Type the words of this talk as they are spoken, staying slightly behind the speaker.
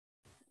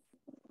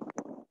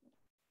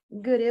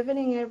Good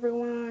evening,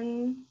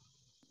 everyone.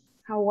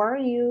 How are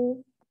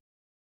you?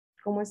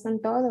 ¿Cómo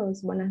están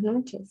todos? Buenas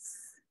noches.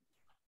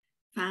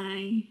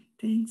 Fine,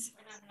 thanks.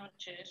 Buenas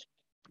noches.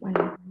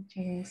 Buenas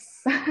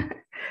noches.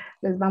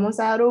 Les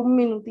vamos a dar un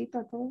minutito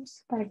a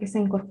todos para que se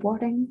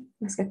incorporen,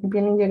 los que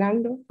vienen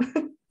llegando.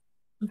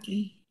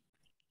 Okay.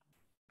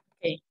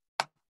 Okay.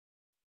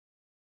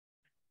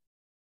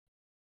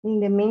 In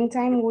the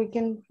meantime, we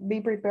can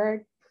be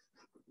prepared.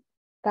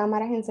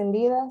 Cámaras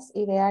encendidas,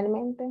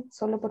 idealmente,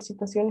 solo por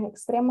situaciones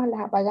extremas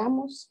las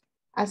apagamos.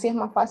 Así es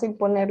más fácil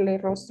ponerle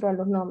rostro a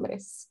los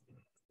nombres.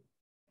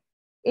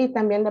 Y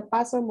también de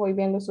paso voy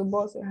viendo sus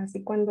voces,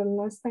 así cuando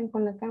no están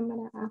con la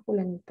cámara,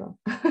 fulanito,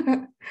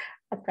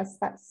 acá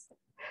estás.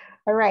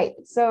 All right,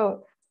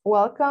 so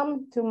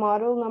welcome to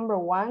module number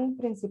 1,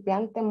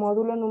 principiante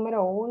módulo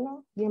número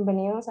 1.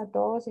 Bienvenidos a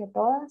todos y a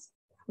todas.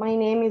 My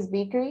name is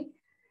Vikri.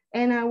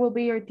 And I will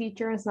be your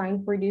teacher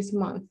assigned for this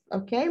month.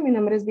 Okay, mi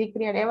nombre es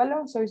Victoria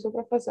Arevalo. Soy su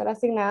profesora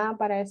asignada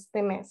para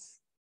este mes.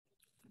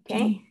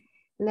 Okay,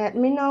 let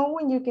me know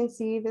when you can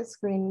see the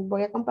screen.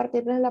 Voy a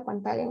compartirles la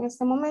pantalla en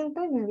este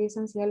momento y me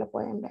avisan si ya lo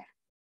pueden ver.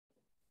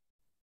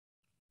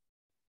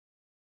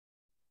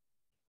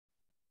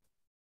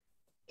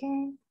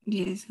 Okay.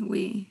 Yes,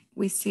 we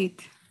see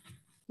it.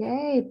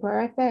 Yay,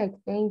 perfect.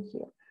 Thank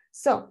you.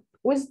 So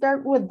we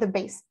start with the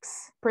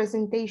basics,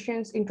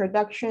 presentations,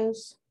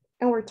 introductions,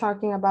 and we're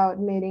talking about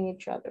meeting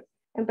each other.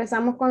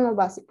 Empezamos con los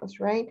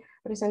básicos, right?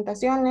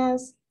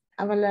 Presentaciones,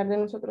 hablar de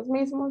nosotros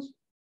mismos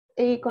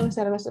y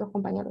conocer a nuestros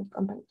compañeros y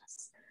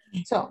compañeras.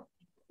 So,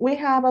 we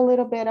have a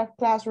little bit of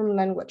classroom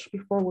language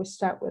before we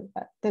start with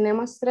that.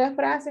 Tenemos 3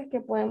 frases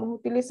que podemos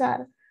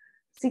utilizar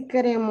si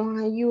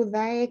queremos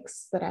ayuda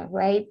extra,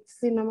 right?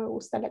 Si no me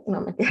gusta la...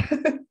 No, mentira.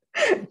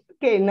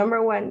 Okay,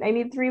 number 1, I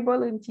need 3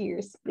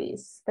 volunteers,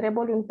 please. 3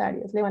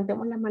 voluntarios.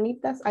 Levantemos las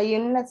manitas. Ahí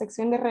en la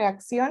sección de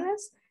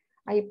reacciones,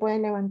 ahí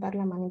pueden levantar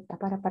la manita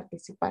para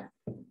participar.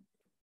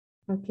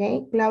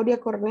 Ok, Claudia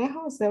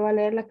Cornejo, usted va a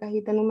leer la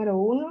cajita número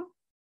 1.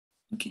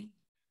 Okay.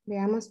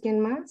 Veamos quién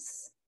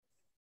más.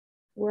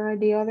 Where are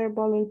the other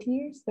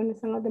volunteers? ¿Dónde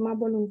están los demás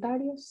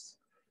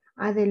voluntarios?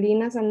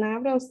 Adelina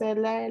Sanabria, usted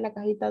lee la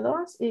cajita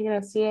 2 y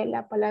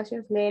Graciela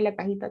Palacios lee la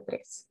cajita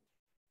 3.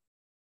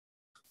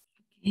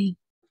 Okay.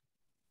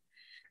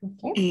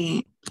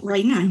 Okay.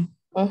 Right now.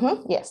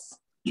 Yes.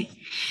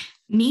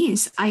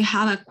 Miss, I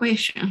have a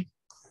question.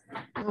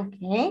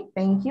 Okay,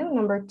 thank you.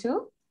 Number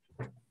 2.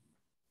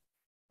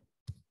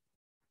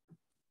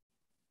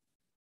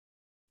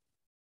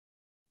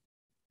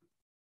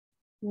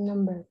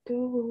 Number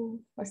 2.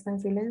 Está en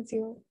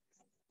silencio.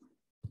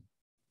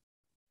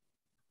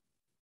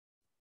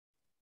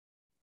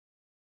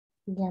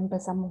 Ya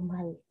empezamos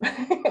mal.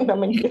 No,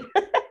 mentira.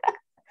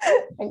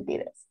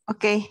 Mentiras.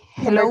 Okay,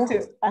 hello. Number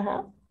 2.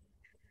 Uh-huh.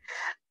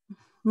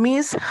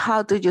 Miss,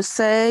 how do you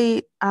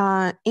say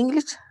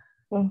English?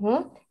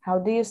 How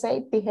do you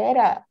say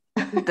tijera?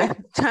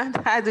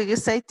 How do you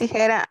say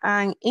tijera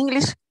in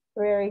English?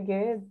 Very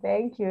good.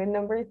 Thank you.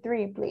 Number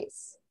 3,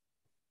 please.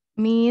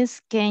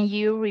 Miss, can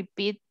you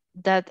repeat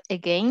that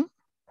again?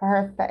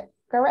 Perfect.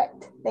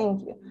 Correct.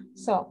 Thank you.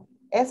 So,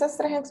 esas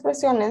 3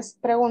 expresiones,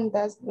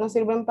 preguntas, nos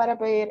sirven para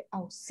pedir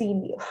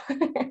auxilio.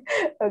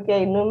 Ok,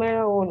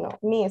 número 1.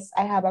 Miss,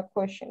 I have a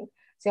question.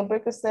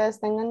 Siempre que ustedes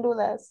tengan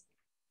dudas,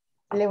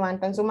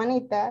 levantan su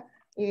manita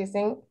y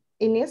dicen,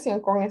 inician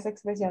con esa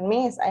expresión.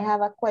 Miss, I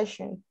have a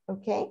question.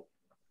 Ok.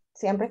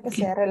 Siempre que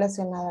sea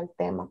relacionado al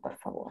tema, por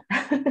favor.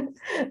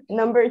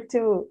 Number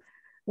 2.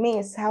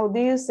 Miss, how do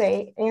you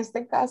say? En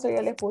este caso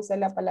yo le puse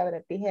la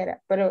palabra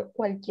tijera, pero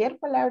cualquier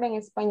palabra en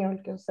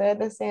español que ustedes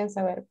deseen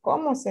saber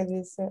cómo se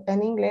dice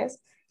en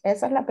inglés,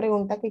 esa es la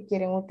pregunta que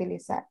quieren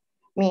utilizar.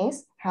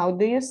 Miss, how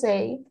do you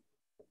say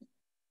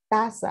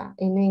taza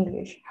in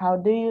English? How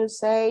do you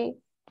say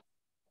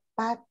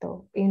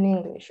pato in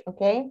English?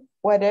 Okay?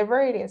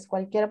 Whatever it is,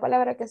 cualquier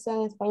palabra que sea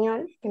en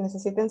español, que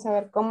necesiten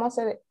saber cómo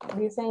se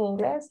dice en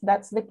inglés,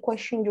 that's the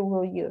question you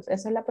will use.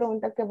 Esa es la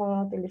pregunta que van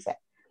a utilizar.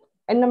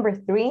 And number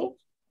 3,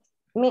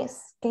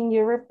 Miss, can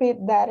you repeat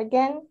that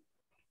again?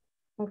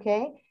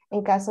 Okay.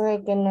 En caso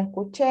de que no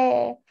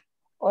escuché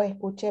o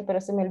escuché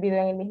pero se me olvidó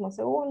en el mismo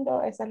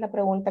segundo, esa es la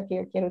pregunta que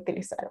yo quiero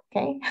utilizar.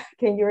 Okay.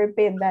 Can you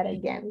repeat that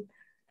again?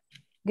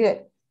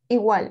 Good.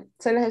 Igual,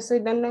 se las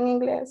estoy dando en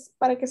inglés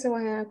para que se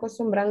vayan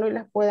acostumbrando y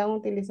las puedan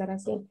utilizar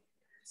así.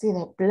 Si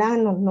de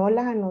plano no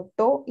las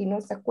anotó y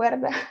no se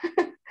acuerda,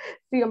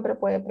 siempre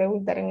puede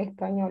preguntar en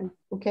español.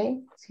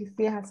 Okay. Si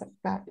sí es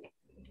aceptable.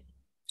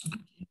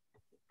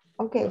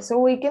 Okay, so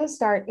we can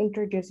start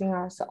introducing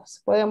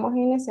ourselves. Podemos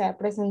iniciar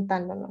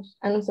presentándonos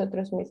a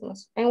nosotros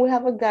mismos. And we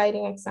have a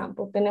guiding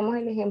example. Tenemos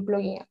el ejemplo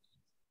guía.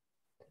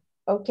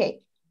 Ok,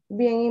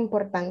 bien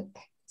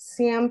importante.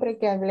 Siempre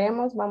que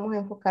hablemos vamos a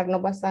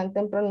enfocarnos bastante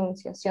en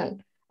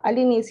pronunciación. Al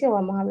inicio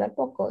vamos a hablar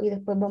poco y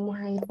después vamos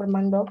a ir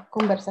formando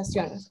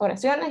conversaciones,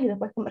 oraciones y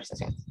después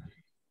conversaciones.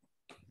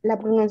 La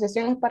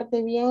pronunciación es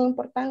parte bien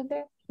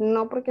importante.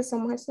 No porque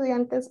somos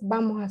estudiantes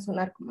vamos a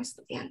sonar como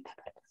estudiantes,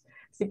 ¿verdad?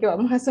 Así que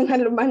vamos a sonar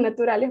lo más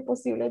naturales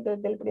posible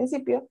desde el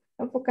principio,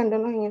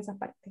 enfocándonos en esa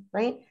parte,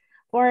 right?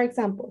 For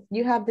example,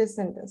 you have this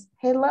sentence.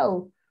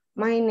 Hello,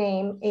 my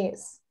name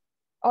is.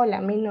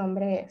 Hola, mi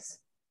nombre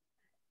es.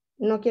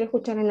 No quiero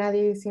escuchar a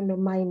nadie diciendo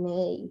my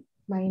name,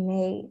 my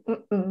name.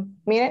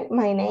 Miren,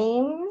 my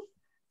name,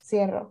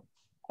 cierro.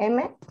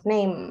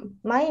 Name.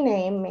 My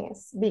name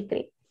is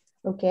Vicry.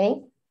 Ok.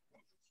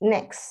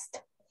 Next.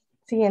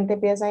 Siguiente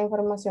pieza de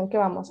información que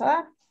vamos a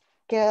dar.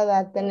 ¿Qué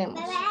edad tenemos?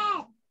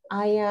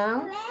 I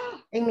am,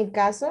 en mi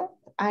caso,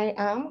 I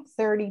am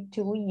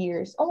 32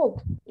 years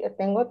old. Yo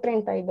tengo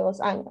 32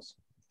 años.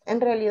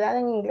 En realidad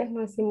en inglés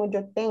no decimos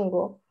yo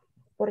tengo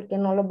porque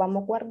no lo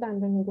vamos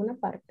guardando en ninguna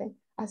parte.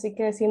 Así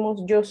que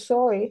decimos yo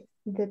soy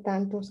de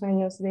tantos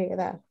años de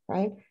edad.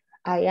 Right?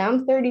 I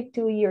am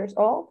 32 years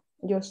old.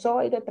 Yo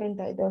soy de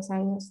 32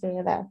 años de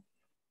edad.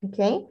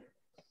 ¿Ok?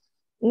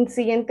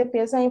 Siguiente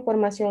pieza de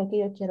información que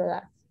yo quiero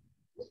dar.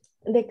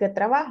 ¿De qué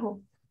trabajo?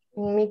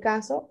 En mi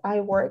caso, I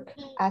work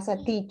as a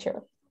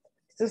teacher.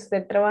 Si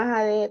usted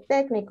trabaja de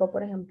técnico,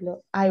 por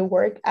ejemplo, I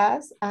work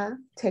as a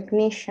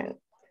technician.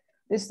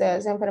 Si usted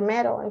es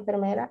enfermero o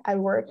enfermera, I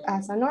work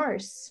as a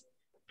nurse.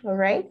 All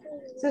right?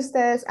 Si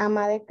usted es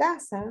ama de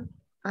casa,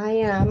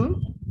 I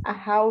am a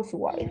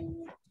housewife.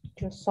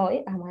 Yo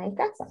soy ama de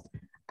casa.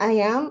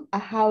 I am a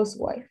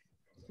housewife.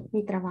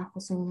 Mi trabajo,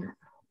 señora.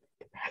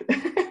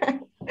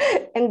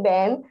 And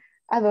then,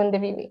 ¿a dónde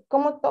viví?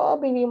 Como todos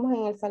vivimos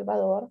en El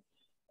Salvador,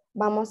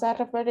 vamos a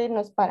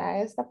referirnos para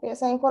esta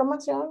pieza de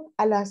información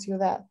a la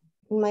ciudad.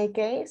 In my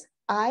case,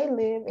 I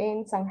live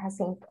in San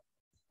Jacinto.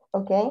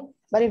 Okay?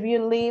 But if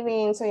you live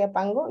in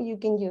Soyapango, you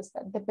can use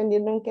that,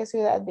 dependiendo en qué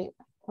ciudad viva.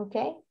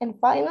 Okay? And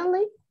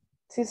finally,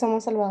 si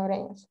somos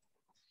salvadoreños.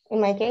 In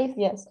my case,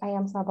 yes, I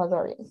am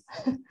Salvadorian.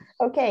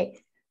 Okay,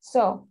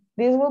 so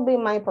this will be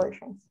my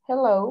portion.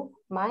 Hello,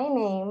 my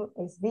name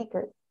is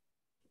Vicker.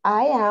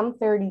 I am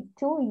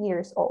 32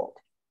 years old.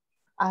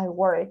 I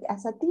work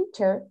as a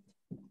teacher.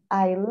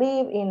 I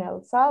live in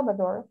El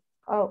Salvador.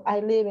 Oh, I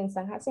live in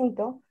San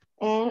Jacinto,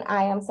 and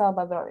I am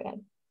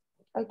Salvadorian.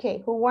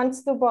 Okay, who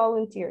wants to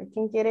volunteer?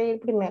 ¿Quién quiere ir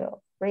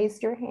primero?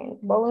 Raise your hand.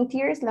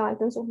 Volunteers,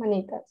 levanten sus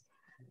manitas.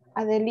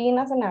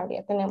 Adelina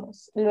Sanabria,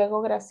 tenemos.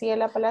 Luego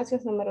Graciela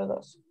Palacios, número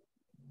 2.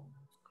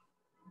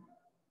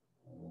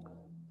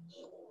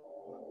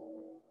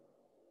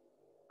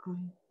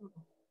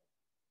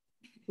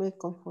 Me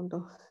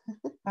confundo.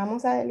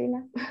 Vamos,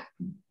 Adelina.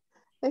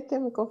 Es que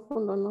me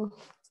confundo, ¿no?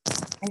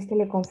 Es que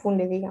le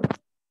confunde, dígame.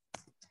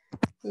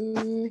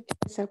 Es que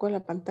me salgo a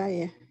la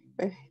pantalla.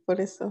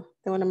 Por eso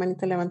tengo la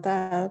manita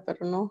levantada,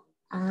 pero no.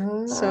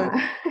 Soy.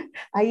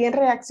 Ahí en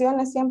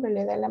reacciones siempre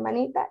le da la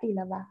manita y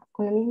la baja.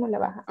 Con lo mismo la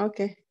baja. Ok.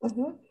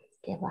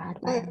 Qué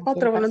bárbaro.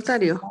 Otro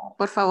voluntario,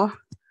 por favor.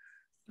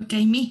 Ok,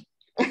 me.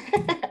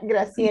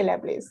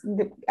 Graciela, please.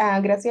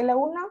 Graciela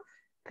 1,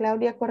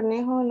 Claudia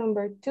Cornejo,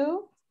 number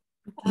 2.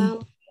 Okay.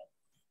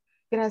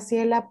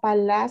 Graciela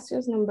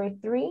Palacios, number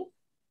 3.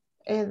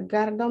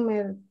 Edgardo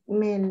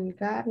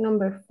Melgar,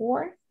 number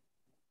 4.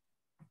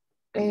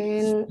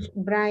 And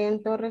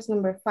Brian Torres,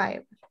 number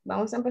 5.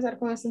 Vamos a empezar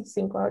con esos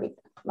 5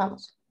 ahorita.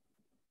 Vamos.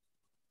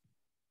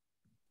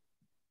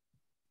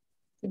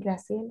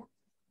 Graciela.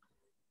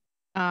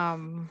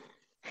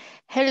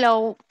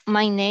 Hello,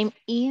 my name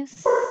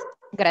is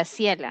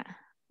Graciela.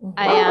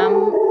 I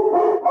am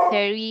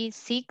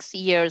 36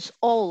 years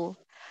old.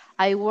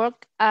 I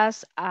work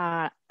as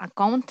an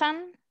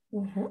accountant.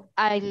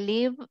 I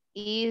live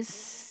in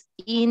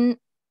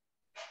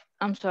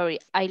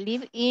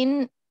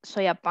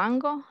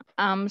Soyapango.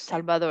 I'm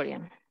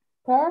Salvadorian.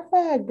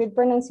 Perfect. Good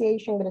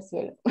pronunciation,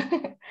 Graciela.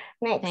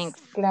 Next,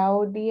 Thanks.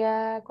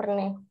 Claudia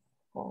Cornejo.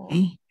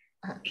 Okay.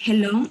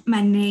 Hello,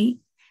 my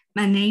name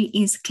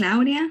is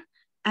Claudia.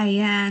 I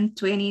am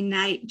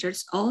 29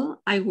 years old.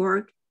 I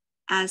work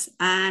as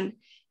an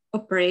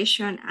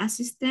operation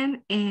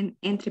assistant and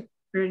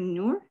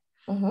entrepreneur.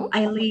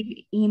 I live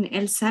in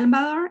El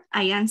Salvador.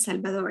 I am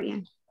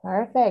Salvadorian.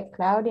 Perfect,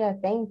 Claudia.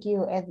 Thank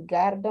you.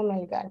 Edgardo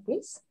Melgar,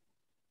 please.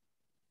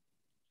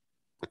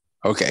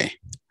 Okay.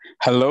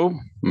 Hello,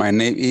 my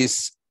name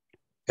is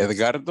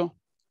Edgardo.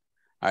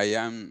 I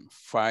am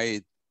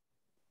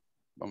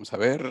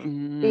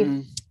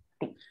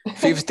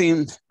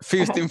 15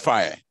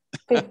 55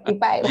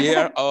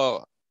 year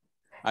old.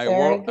 I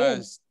work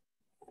as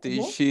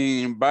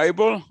teaching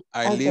Bible.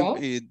 I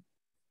live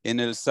in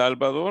El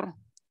Salvador.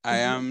 I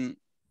am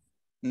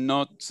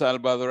not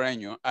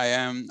Salvadoreño. I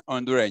am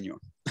Hondureño.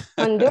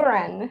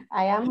 Honduran.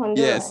 I am Honduran.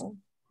 Yes,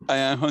 I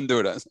am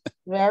Honduras.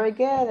 Very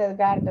good,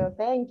 Edgardo.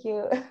 Thank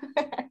you.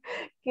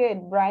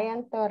 Good.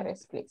 Brian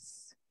Torres,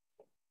 please.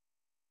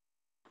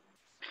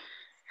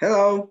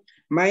 Hello,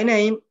 my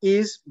name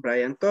is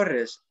Brian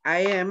Torres. I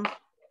am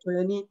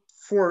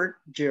 24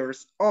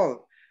 years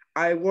old.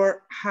 I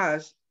work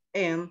as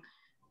an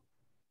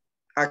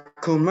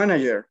account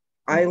manager.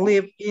 I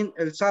live in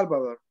El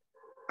Salvador.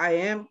 I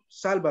am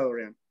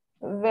Salvadorian.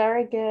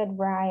 Very good,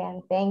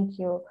 Brian. Thank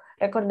you.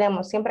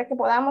 Recordemos, siempre que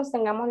podamos,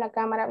 tengamos la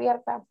cámara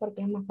abierta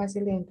porque es más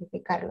fácil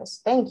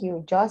identificarlos. Thank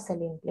you.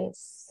 Jocelyn,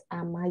 please.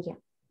 Amaya.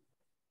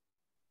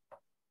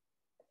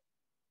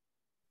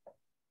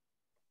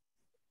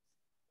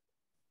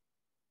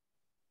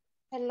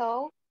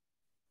 Hello,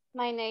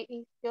 my name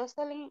is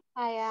Jocelyn.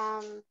 I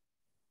am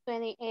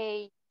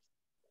 28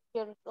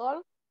 years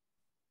old.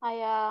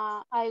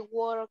 I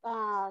work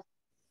as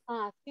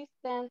an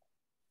assistant.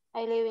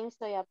 I live in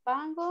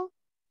Soyapango.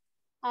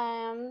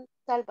 I am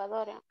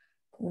Salvadorian.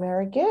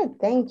 Very good.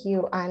 Thank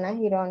you. Ana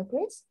Girón,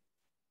 please.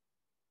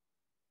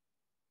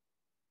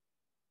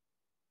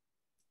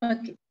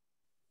 Okay.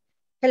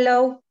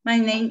 Hello, my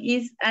name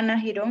is Ana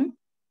Girón.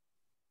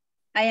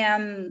 I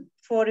am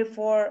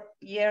 44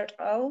 years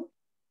old.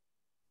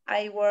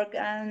 I work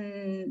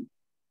on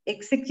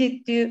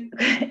executive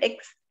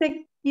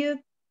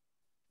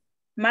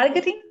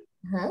marketing.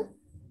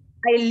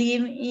 I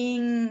live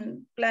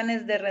in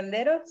Planes de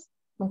Renderos.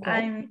 Okay.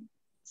 I'm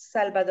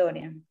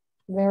Salvadorian.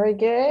 Very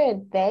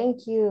good.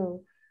 Thank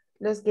you.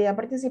 Los que ya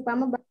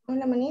participamos, bajamos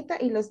la manita,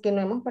 y los que no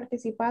hemos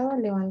participado,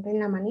 levanten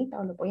la manita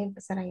o lo voy a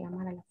empezar a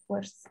llamar a la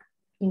fuerza.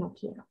 Y no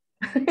quiero.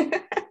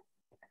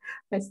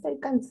 Me estoy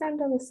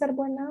cansando de ser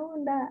buena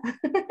onda.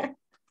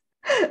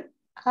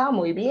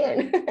 Muy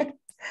bien.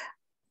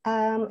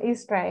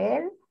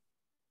 Israel.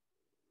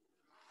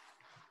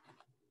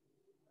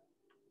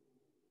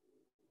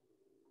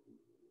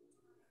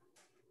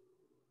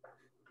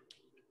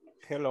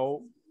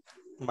 Hello,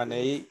 my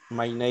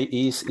name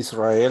is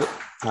Israel.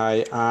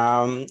 I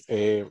am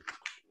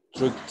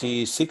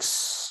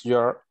 36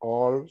 years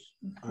old.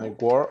 I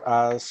work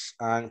as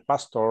a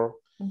pastor.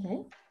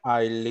 Okay.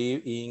 I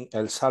live in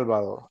El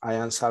Salvador. I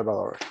am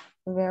Salvador.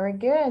 Very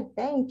good.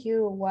 Thank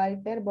you.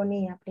 Walter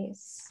Bonilla,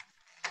 please.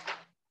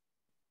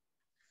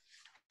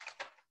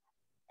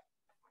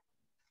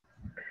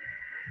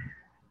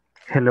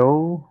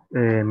 Hello,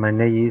 my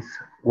name is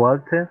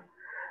Walter.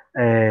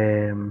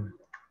 I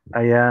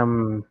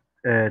am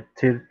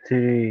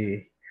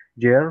 30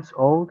 years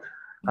old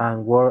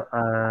and work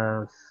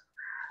as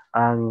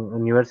an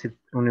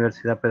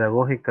Universidad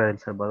Pedagógica de El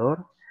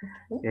Salvador.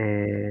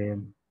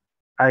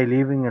 I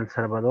live in El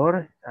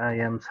Salvador. I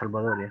am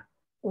Salvadorian.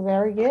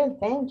 Very good.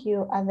 Thank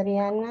you.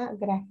 Adriana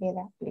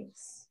Grajeda,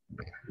 please.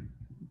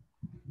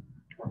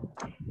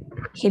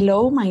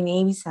 Hello, my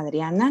name is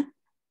Adriana.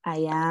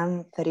 I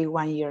am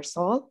 31 years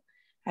old.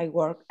 I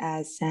work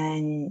as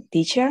a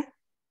teacher.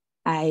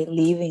 I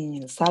live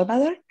in El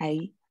Salvador.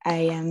 I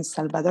am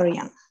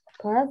Salvadorian.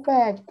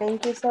 Perfect.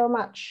 Thank you so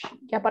much.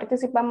 Ya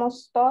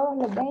participamos todos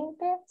los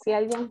 20. Si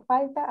alguien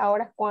falta,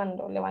 ahora es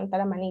cuando. Levanta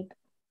la manita.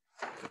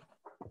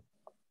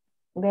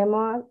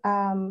 Vemos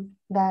a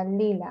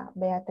Dalila,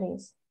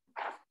 Beatriz.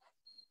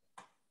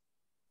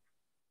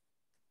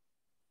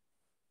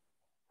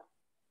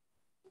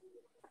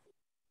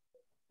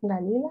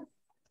 Dalila,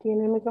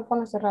 tiene el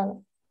micrófono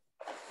cerrado.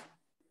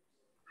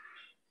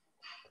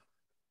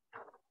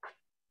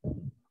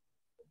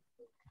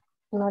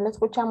 No le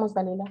escuchamos,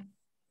 Dalila.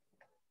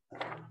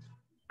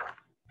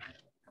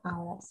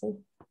 Ahora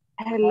sí.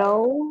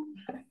 Hello.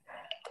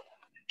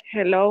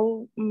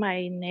 Hello,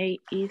 my name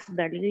is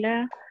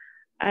Dalila.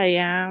 I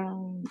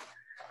am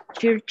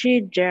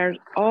 30 years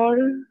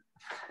old.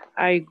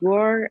 I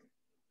work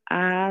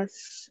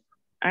as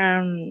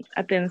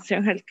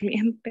atención al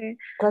cliente.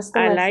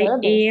 Customer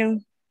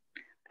service.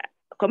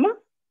 ¿Cómo?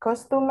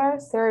 Customer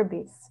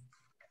service.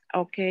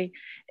 Okay.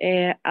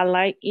 I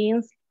like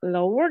in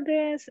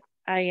Lourdes.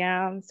 I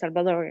am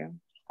Salvadorian.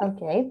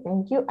 Okay,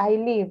 thank you. I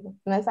live.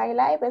 No es I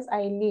live, es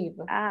I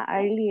live.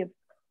 I live.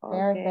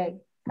 Perfect.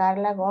 Okay.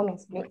 Carla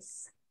Gómez,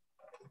 please.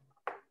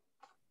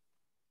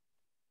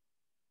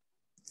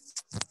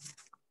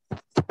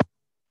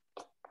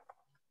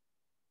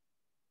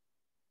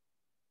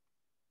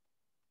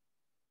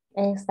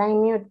 Está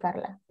en mute,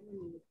 Carla.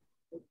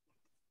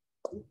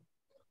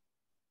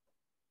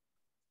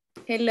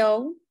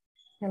 Hello.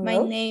 Hello. My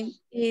name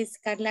is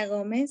Carla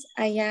Gomez.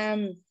 I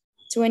am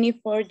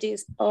 24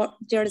 years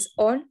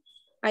old.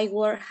 I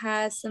work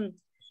as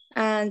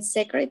a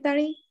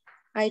secretary.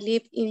 I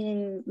live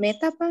in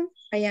Metapan.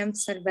 I am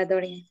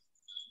Salvadorian.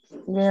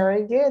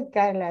 Very good,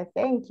 Carla.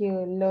 Thank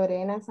you.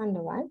 Lorena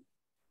Sandoval.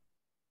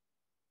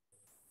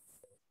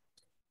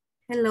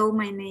 Hello,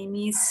 my name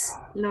is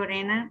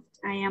Lorena.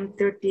 I am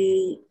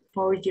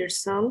 34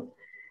 years old.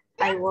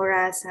 I work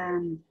as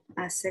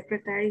a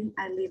secretary.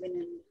 I live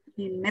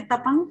in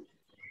Metapan.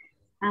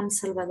 I'm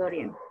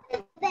Salvadorian.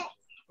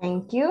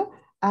 Thank you.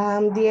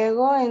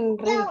 Diego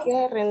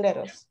Enrique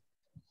Renderos.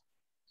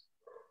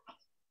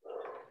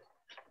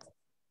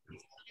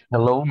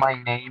 Hello,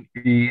 my name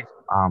is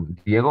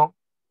Diego.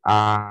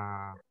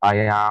 I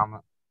am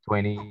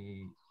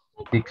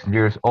 26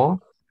 years old.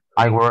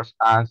 I work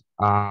as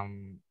a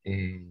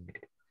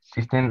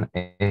system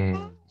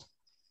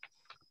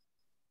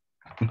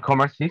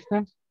e-commerce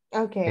systems.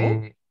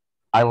 Okay.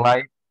 I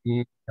like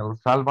El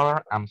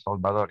Salvador. I'm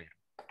Salvadorian.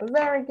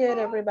 Very good,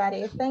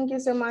 everybody. Thank you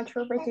so much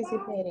for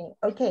participating.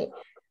 Okay,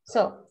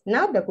 so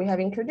now that we have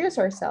introduced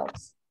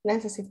ourselves,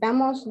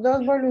 necesitamos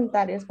dos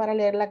voluntarios para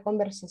leer la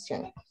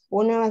conversación.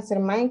 Uno va a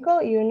ser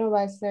Michael y uno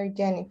va a ser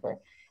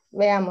Jennifer.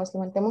 Veamos,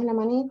 levantemos la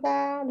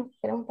manita, los que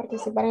queremos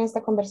participar en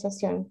esta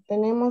conversación.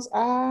 Tenemos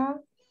a...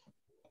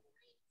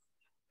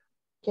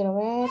 Quiero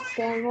ver,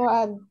 tengo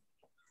a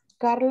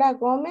Carla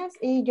Gómez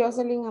y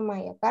Jocelyn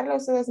Amaya. Carla,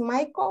 usted es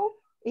Michael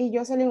y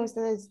Jocelyn,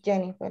 usted es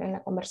Jennifer en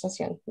la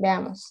conversación.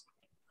 Veamos.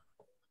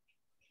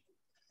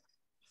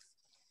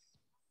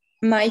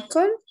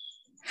 Michael,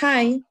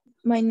 hi,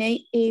 my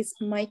name is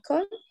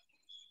Michael.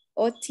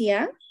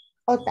 Otia.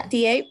 Ota.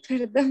 Tia,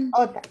 perdón.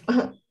 Ota.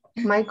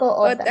 Michael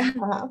Ota. Ota.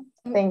 Uh-huh.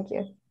 Thank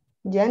you.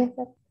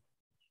 Jennifer.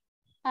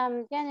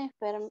 I'm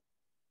Jennifer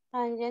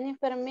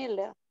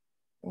Miller.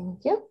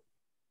 Thank you.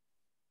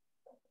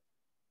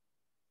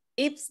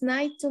 It's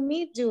nice to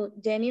meet you,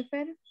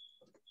 Jennifer.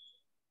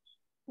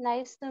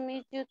 Nice to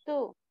meet you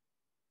too.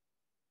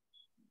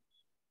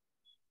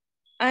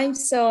 I'm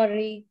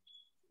sorry.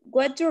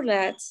 What's your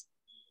last?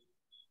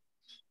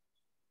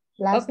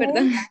 Last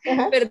name? Perdón.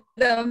 Uh-huh.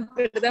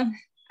 Perdón.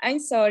 I'm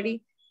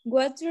sorry.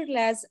 What's your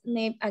last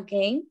name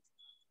again?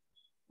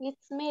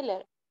 It's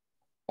Miller.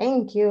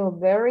 Thank you.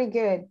 Very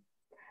good.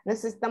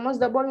 Necesitamos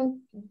dos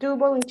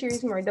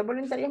voluntarios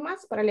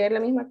más para leer la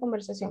misma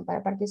conversación,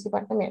 para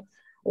participar también.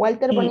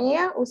 Walter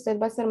Bonilla, usted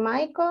va a ser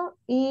Michael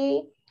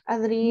y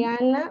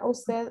Adriana,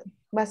 usted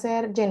va a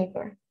ser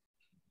Jennifer.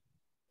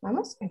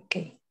 ¿Vamos?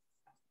 Okay.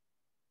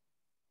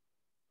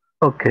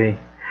 Okay.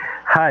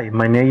 Hi,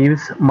 my name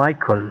is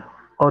Michael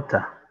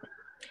Ota.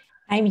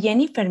 I'm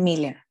Jennifer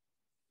Miller.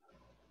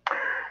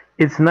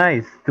 It's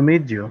nice to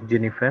meet you,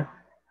 Jennifer.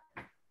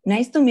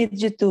 Nice to meet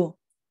you too.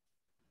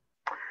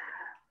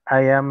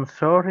 I am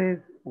sorry,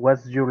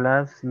 what's your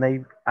last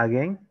name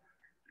again?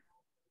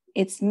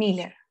 It's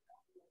Miller.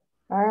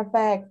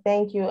 Perfect,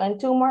 thank you. And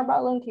two more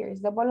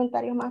volunteers. Dos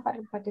voluntarios más para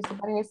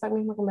participar en esta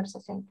misma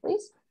conversación,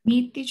 please.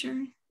 Me, teacher,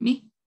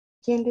 me.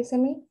 ¿Quién dice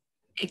me?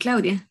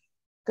 Claudia.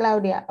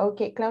 Claudia,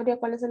 ok. Claudia,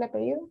 ¿cuál es el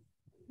apellido?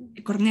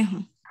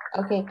 Cornejo.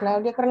 Ok,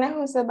 Claudia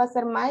Cornejo, usted va a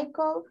ser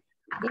Michael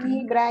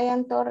y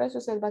Brian Torres,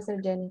 usted va a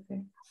ser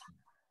Jennifer.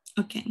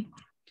 Okay.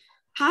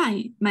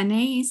 Hi, my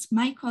name is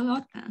Michael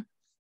Ota.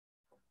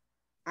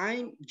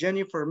 I'm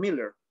Jennifer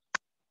Miller.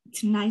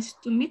 It's nice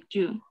to meet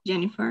you,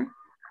 Jennifer.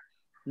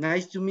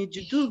 Nice to meet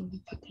you too.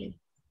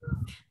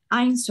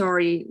 I'm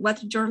sorry,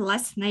 what's your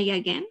last name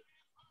again?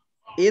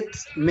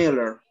 It's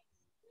Miller.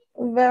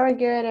 Very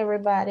good,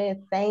 everybody.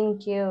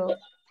 Thank you.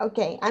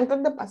 Ok,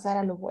 antes de pasar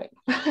a lo bueno,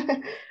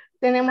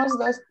 tenemos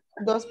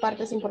dos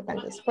partes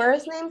importantes.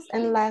 First names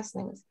and last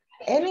names.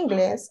 En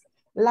inglés,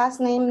 last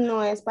name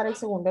no es para el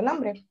segundo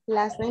nombre.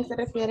 Last name se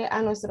refiere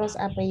a nuestros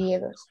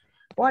apellidos.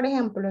 Por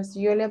ejemplo,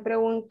 si yo le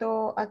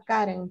pregunto a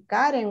Karen,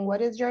 Karen, what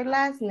is your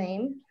last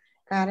name?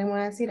 Karen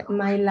va a decir,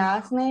 my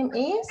last name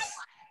is,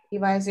 y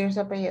va a decir su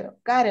apellido.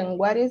 Karen,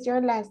 what is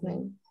your last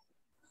name?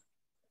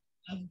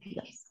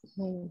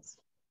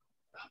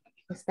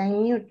 Está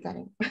en mute,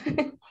 Karen.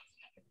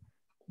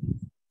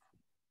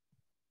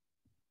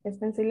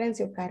 Está en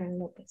silencio, Karen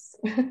López.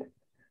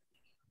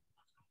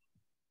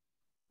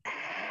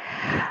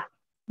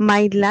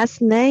 My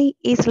last name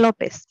is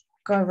López.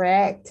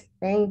 Correct.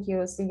 Thank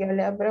you. Si yo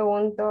le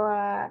pregunto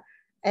a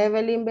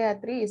Evelyn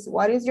Beatriz,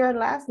 what is your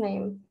last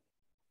name?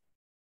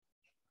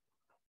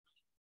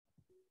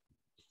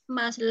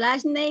 My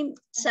last name,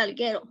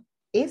 Salguero.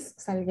 Is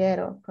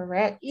Salguero,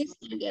 correct. Is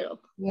Salguero.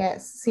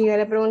 Yes. Si yo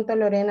le pregunto a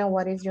Lorena,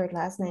 what is your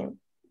last name?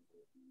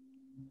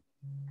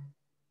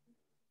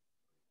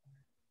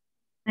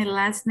 My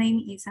last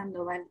name is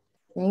Sandoval.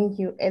 Thank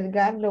you.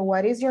 Edgardo,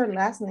 what is your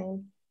last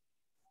name?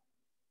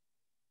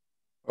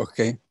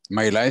 Okay,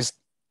 my last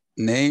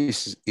name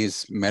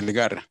is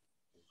Melgar.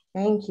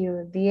 Thank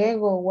you.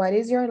 Diego, what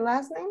is your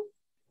last name?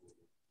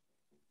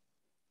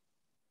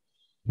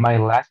 My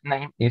last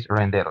name is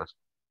Renderos.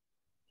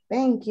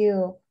 Thank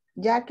you.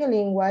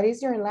 Jacqueline, what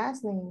is your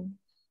last name?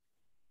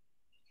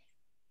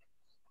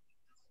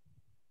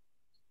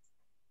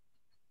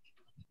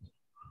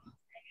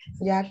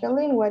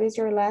 Jacqueline, what is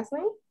your last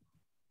name?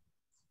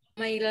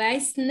 My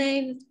last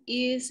name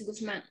is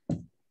Guzmán.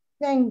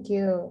 Thank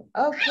you.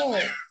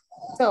 Okay.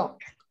 So,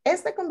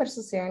 esta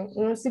conversación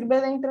nos sirve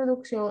de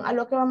introducción a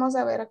lo que vamos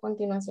a ver a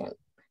continuación.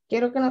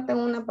 Quiero que noten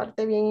una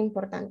parte bien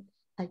importante.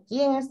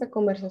 Aquí en esta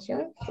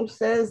conversación,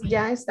 ustedes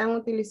ya están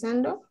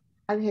utilizando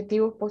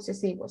adjetivos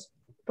posesivos,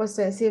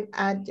 possessive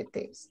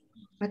adjectives.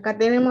 Acá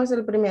tenemos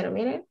el primero,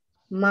 miren,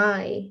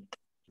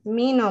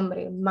 mi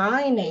nombre,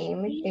 my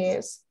name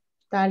is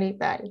tal y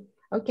tal,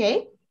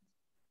 ¿ok?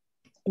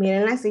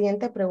 Miren la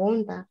siguiente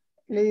pregunta,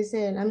 le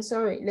dice, I'm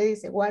sorry, le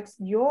dice, what's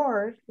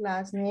your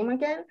last name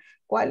again?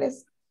 ¿Cuál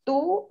es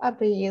tu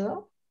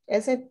apellido?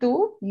 Ese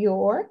tu,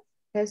 your,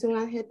 es un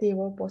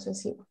adjetivo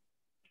posesivo.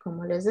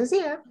 Como les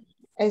decía,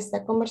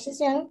 esta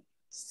conversación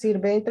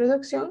sirve de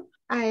introducción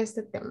a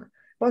este tema.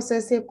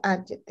 Possessive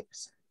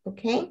adjectives,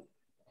 ¿ok?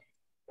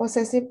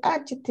 Possessive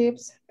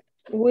adjectives,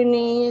 we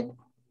need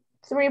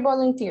 3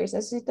 volunteers.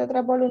 Necesito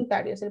 3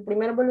 voluntarios. El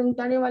primer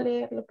voluntario va a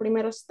leer los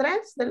primeros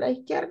 3 de la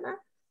izquierda,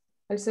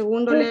 el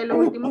segundo lee los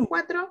últimos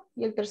 4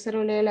 y el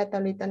tercero lee la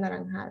tablita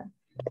anaranjada.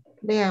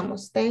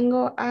 Veamos,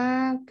 tengo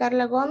a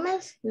Carla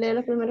Gómez, lee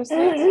los primeros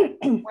 3,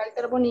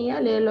 Walter Bonilla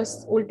lee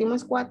los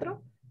últimos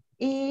 4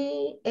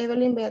 y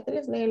Evelyn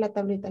Beatriz lee la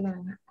tablita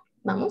naranja.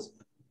 ¿Vamos?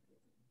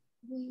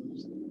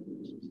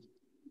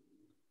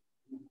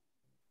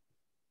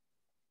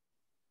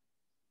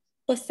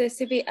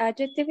 possessive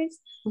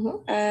adjectives.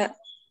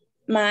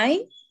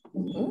 My,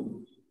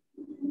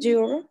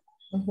 your,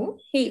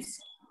 his.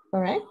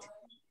 Correct.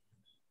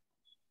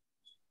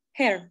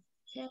 Her.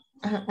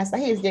 Ajá, hasta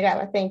his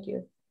llegaba, thank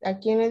you. ¿A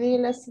quién le di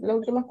las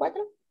últimas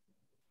 4?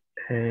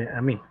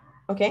 A mí.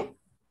 Ok.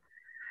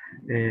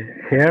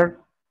 Here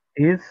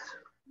is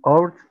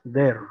out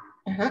there.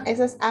 Ajá,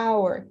 esa es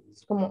our.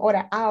 Es como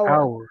hora, our.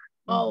 Our.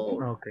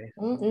 Oh. Okay.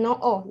 No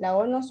o, la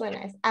o no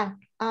suena, es a,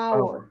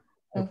 our.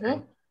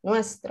 Okay.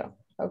 Nuestro.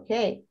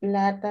 Ok,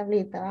 la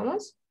tablita,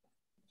 vamos.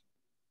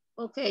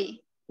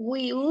 Okay.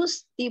 We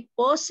use the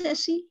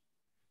possessive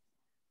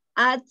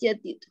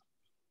adjective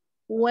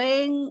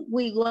when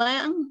we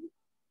want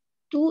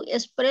to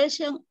express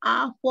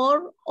a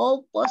form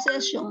of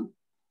possession.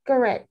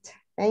 Correct.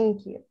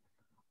 Thank you.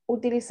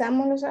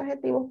 Utilizamos los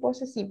adjetivos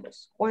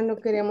posesivos cuando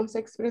queremos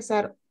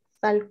expresar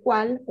tal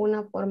cual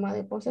una forma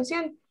de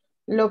posesión.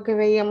 Lo que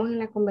veíamos en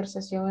la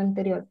conversación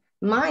anterior.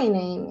 My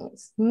name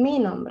is, mi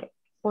nombre.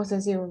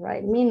 Posesivo,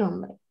 right? Mi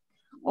nombre.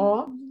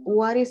 O,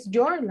 what is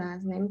your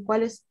last name?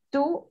 ¿Cuál es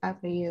tu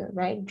apellido,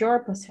 right?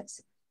 Your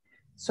possessive.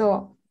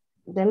 So,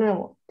 de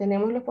nuevo,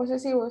 tenemos los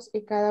posesivos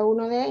y cada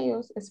uno de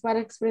ellos es para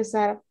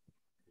expresar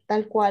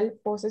tal cual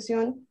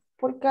posesión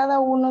por cada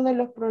uno de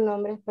los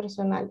pronombres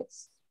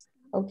personales.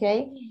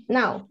 Okay,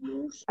 now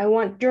I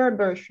want your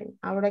version.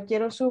 Ahora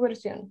quiero su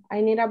versión.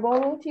 I need a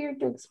volunteer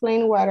to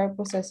explain what are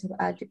possessive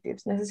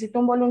adjectives. Necesito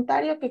un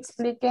voluntario que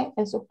explique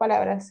en sus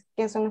palabras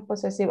qué son los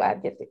possessive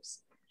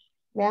adjectives.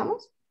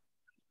 Veamos.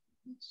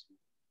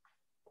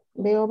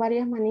 Veo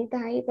varias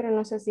manitas ahí, pero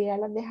no sé si ya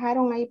las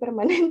dejaron ahí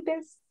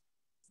permanentes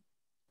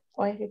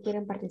o es que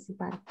quieren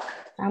participar.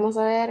 Vamos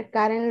a ver,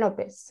 Karen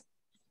López.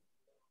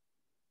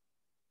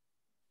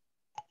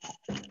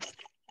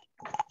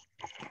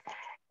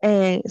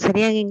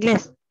 ¿Sería en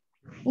inglés?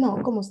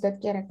 No, como usted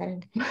quiera,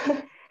 Karen.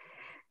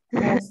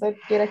 Como usted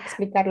quiera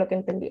explicar lo que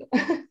entendió.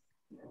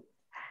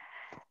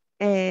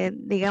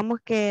 Digamos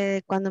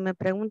que cuando me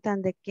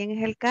preguntan de quién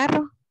es el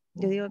carro,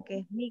 yo digo que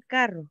es mi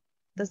carro.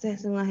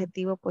 Entonces es un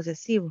adjetivo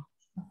posesivo.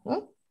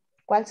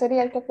 ¿Cuál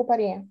sería el que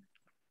ocuparía?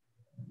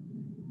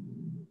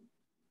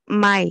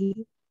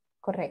 My.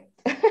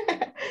 Correcto.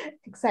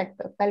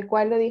 Exacto, tal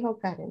cual lo dijo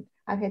Karen.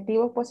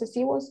 Adjetivos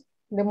posesivos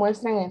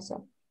demuestran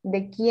eso.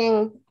 De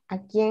quién,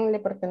 a quién le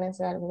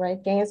pertenece algo,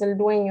 right? ¿Quién es el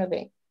dueño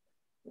de?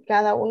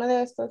 Cada uno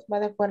de estos va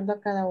de acuerdo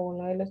a cada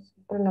uno de los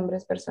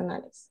pronombres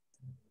personales.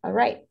 All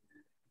right.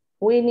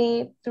 We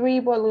need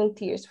 3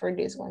 volunteers for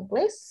this one,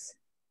 please.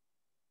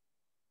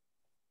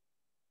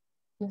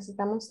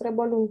 Necesitamos 3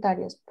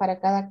 voluntarios para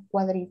cada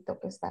cuadrito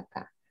que está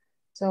acá.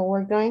 So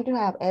we're going to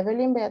have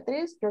Evelyn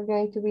Beatriz, you're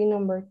going to be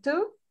number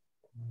 2.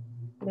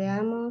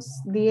 Veamos,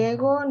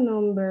 Diego,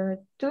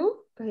 number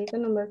 2, cajita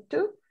number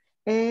 2.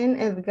 And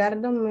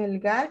Edgardo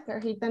Melgar,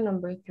 cajita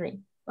number 3.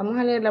 Vamos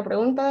a leer la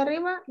pregunta de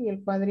arriba y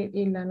el cuadrito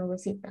y la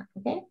nubecita,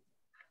 ¿ok?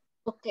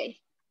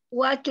 Okay.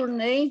 What's your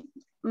name?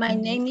 My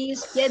name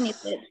is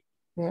Jennifer.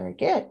 Very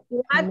good.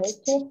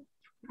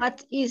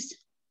 What is?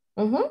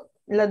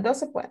 Los dos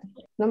se pueden.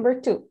 Number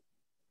 2.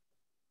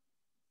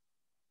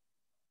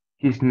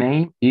 His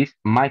name is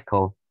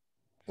Michael.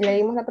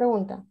 Leímos la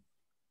pregunta.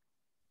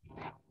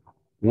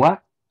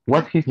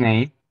 What's his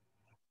name?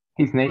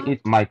 His name is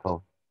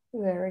Michael.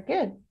 Very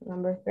good.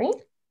 Number 3.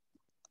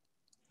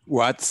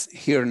 What's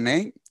her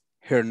name?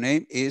 Her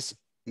name is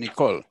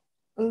Nicole.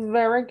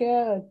 Very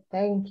good.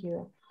 Thank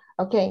you.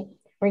 Okay,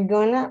 we're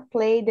gonna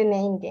play the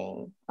name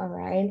game. All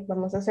right.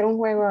 Vamos a hacer un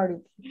juego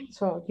ahorita.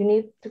 So you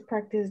need to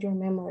practice your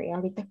memory.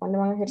 Ahorita es cuando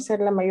van a ejercer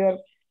la mayor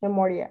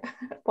memoria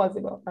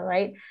possible. All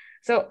right.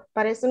 So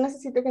para eso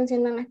necesito que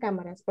enciendan las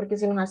cámaras porque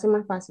se nos hace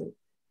más fácil.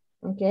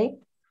 Okay.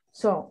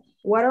 So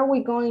what are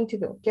we going to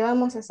do? ¿Qué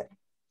vamos a hacer?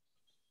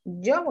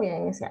 Yo voy a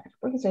iniciar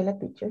porque soy la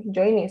teacher.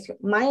 Yo inicio.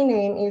 My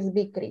name is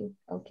Vikri.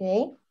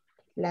 Okay.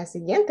 La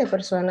siguiente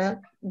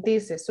persona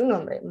dice su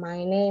nombre.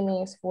 My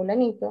name is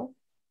fulanito.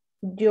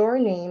 Your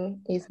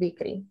name is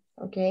Vikri.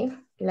 Ok.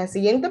 La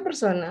siguiente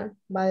persona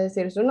va a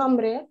decir su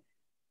nombre.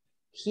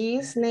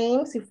 His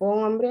name, si fue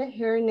un hombre.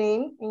 Her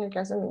name, en el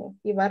caso mío.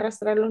 Y va a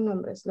arrastrar los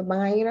nombres. Los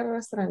van a ir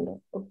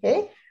arrastrando. Ok.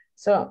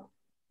 So,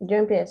 yo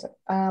empiezo.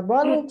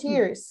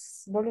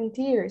 Volunteers.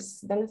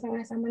 Volunteers. ¿Dónde están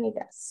esas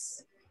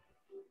manitas?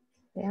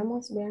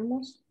 Veamos,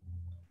 veamos.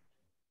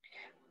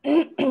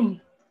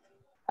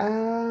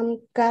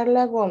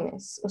 Carla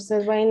Gómez,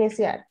 usted va a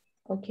iniciar,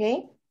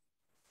 ¿ok?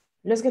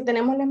 Los que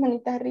tenemos las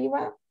manitas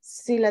arriba,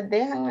 si las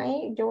dejan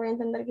ahí, yo voy a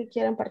entender que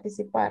quieren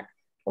participar,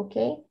 ¿ok?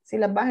 Si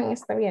las bajan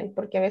está bien,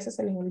 porque a veces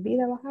se les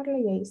olvida bajarla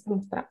y ahí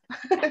estamos trampa.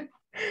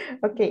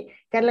 Ok,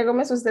 Carla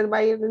Gómez, usted va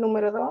a ir el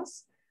número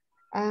 2.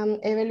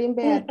 Evelyn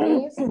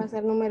Beatriz va a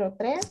ser número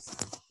 3.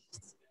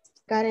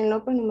 Karen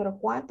López, número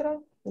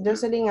 4.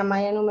 Jocelyn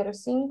Amaya, número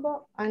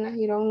 5. Ana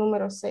Girón,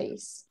 número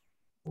 6.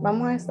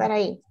 Vamos a estar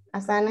ahí.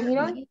 Hasta Ana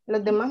Girón,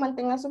 los demás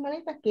mantengan sus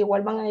manitas que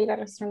igual van a ir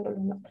arrastrando los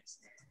nombres.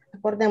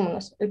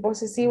 Acordémonos, el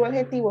posesivo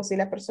adjetivo, si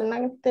la persona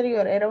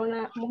anterior era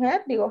una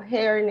mujer, digo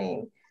her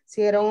name.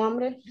 Si era un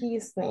hombre,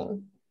 his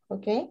name.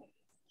 ¿Ok?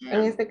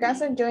 En este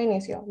caso yo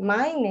inicio.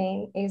 My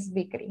name is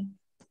Vikri.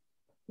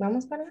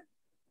 Vamos para.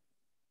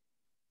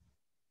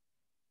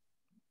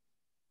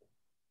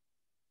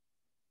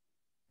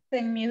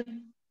 En mute.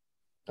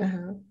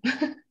 Ajá.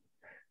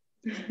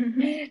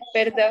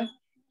 Perdón.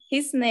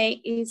 His name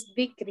is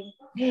Victory.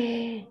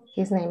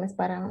 His name es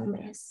para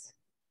hombres.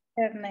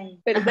 Her name.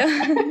 Perdón.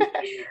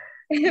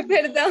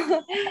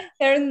 Perdón.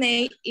 Her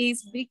name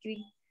is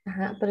Victory.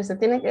 Ajá, pero eso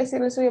tiene que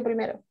decir el suyo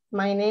primero.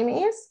 My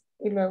name is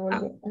y luego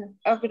el mío.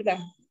 Perdón.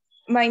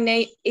 My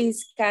name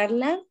is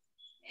Carla.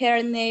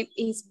 Her name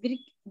is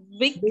Victory.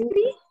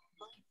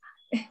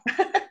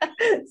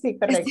 Sí,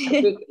 correcto.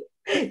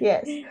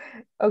 Yes.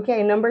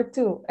 Okay, number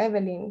 2,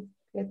 Evelyn.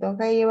 Le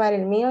toca llevar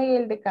el mío y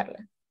el de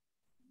Carla.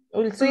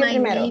 El suyo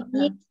primero.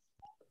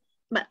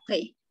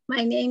 Okay.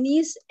 My name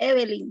is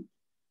Evelyn.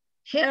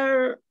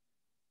 Her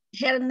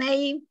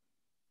name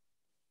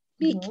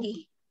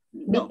Vicky.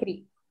 No.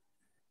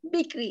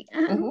 Vicky.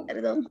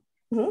 Perdón.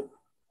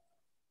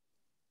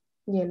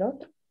 ¿Y el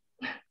otro?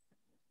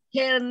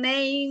 Her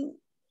name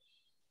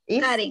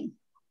is Karen.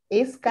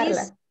 Is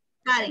Carla. Is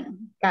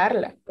Karen.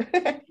 Carla.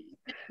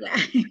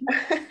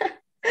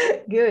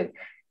 Good.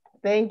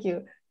 Thank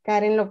you.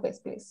 Karen Lopez,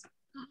 please.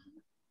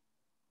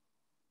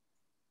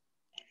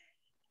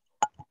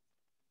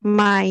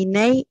 My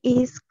name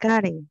is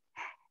Karen.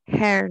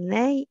 Her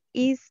name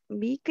is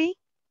Vicky.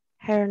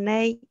 Her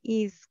name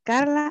is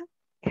Carla.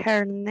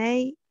 Her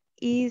name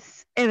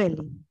is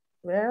Evelyn.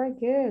 Very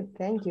good.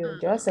 Thank you.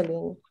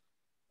 Jocelyn.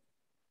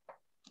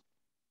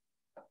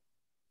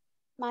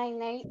 My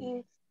name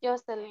is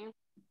Jocelyn.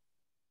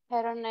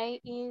 Her name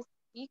is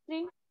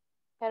Vicky.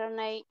 Her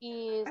name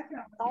is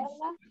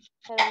Carla.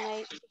 Her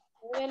name is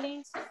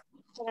Evelyn.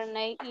 Her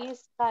name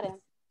is Karen.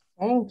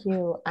 Thank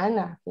you.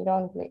 Anna,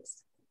 Giron,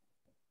 please.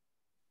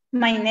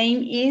 My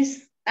name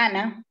is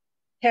Anna.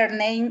 Her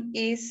name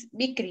is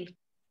Vicky.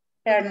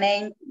 Her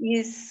name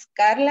is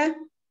Carla.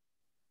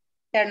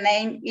 Her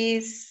name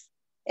is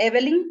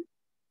Evelyn.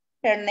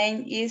 Her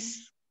name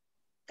is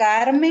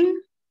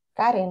Carmen.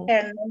 Karen.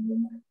 Her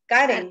name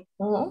Karen.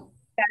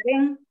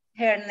 Karen.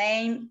 Her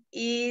name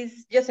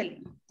is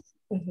Jocelyn.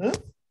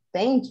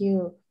 Thank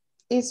you.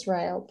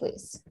 Israel,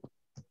 please.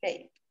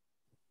 Okay.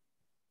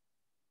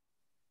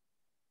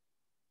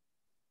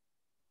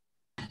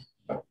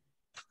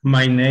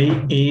 My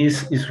name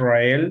is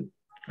Israel.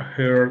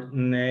 Her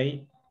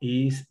name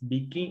is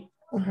Vicky.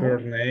 Her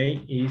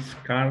name is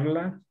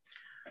Carla.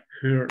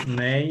 Her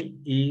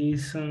name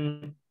is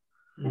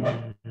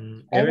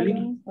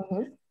Evelyn.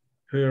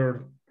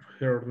 Her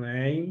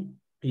name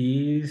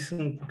is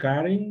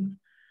Karen.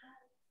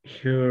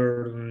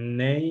 Her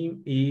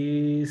name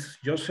is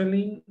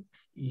Jocelyn.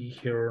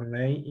 Her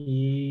name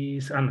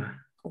is Anna.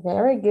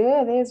 Very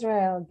good,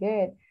 Israel.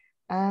 Good.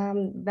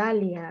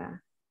 Dalia.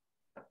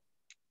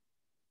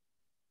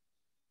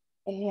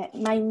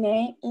 My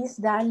name is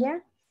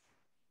Dalia.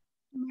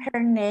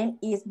 Her name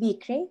is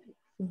Vicky.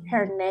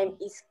 Her name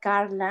is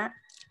Carla.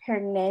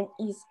 Her name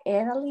is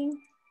Evelyn.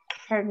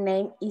 Her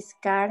name is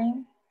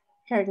Karen.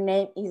 Her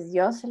name is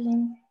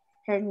Jocelyn.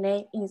 Her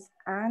name is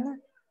Anna.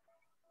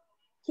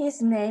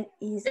 His name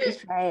is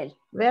Israel.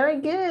 Very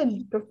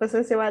good.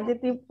 Possessive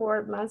adjective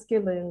for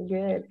masculine.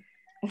 Good.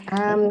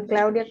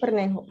 Claudia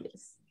Cornejo,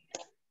 please.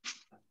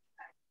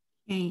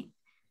 Okay.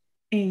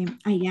 I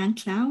am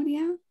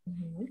Claudia.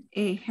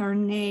 Her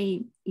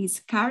name is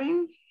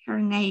Karen. Her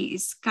name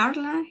is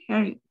Carla.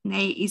 Her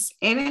name is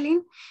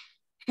Evelyn.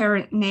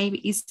 Her name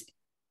is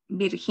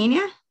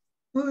Virginia.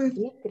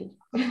 Victory,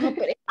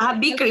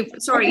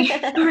 sorry.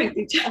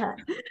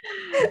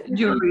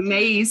 Your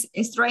name is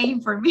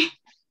strange for me.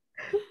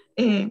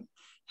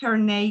 Her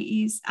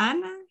name is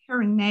Anna.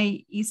 Her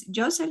name is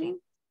Jocelyn.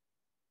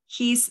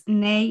 His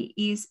name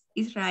is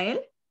Israel.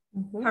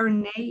 Her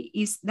name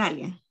is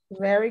Dalia.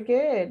 Very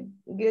good.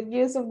 Good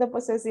use of the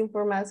possessive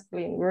for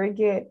masculine. Very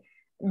good.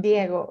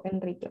 Diego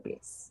Enrique,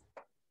 please.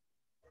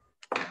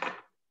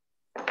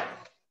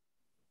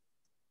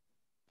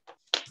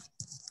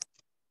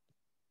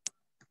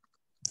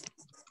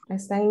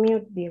 Está en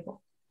mute,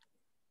 Diego.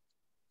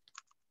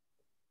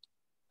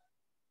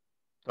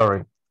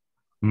 Sorry.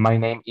 My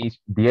name is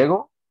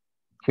Diego.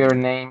 Her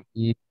name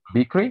is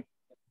Vicky.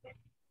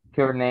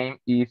 Her name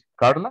is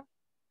Carla.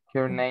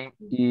 Her name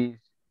is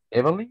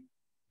Evelyn.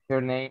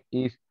 Her name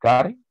is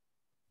Karen.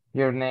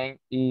 Her name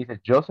is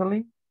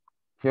Jocelyn.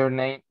 Her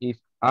name is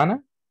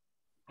Anna.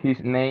 His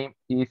name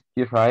is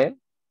Israel.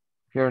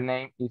 Her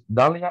name is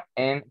Dalia.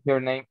 And her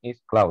name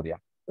is Claudia.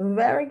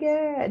 Very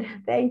good.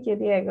 Thank you,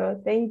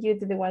 Diego. Thank you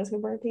to the ones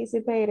who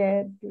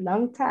participated.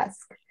 Long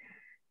task.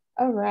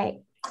 All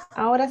right.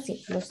 Ahora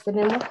sí, los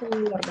tenemos en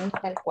el orden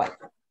tal cual.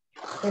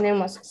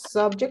 Tenemos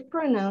subject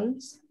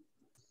pronouns,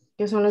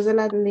 que son los de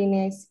la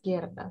línea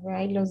izquierda,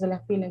 right? Los de la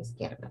fila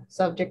izquierda.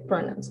 Subject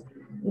pronouns.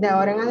 De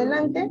ahora en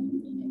adelante,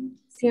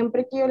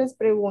 siempre que yo les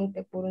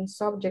pregunte por un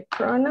subject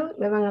pronoun,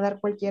 me van a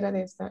dar cualquiera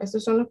de estas.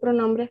 Estos son los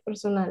pronombres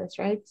personales,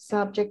 right?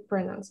 Subject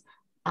pronouns.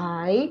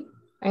 I,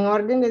 en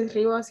orden de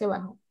arriba hacia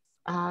abajo.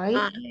 I,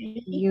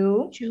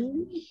 you,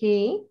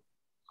 he,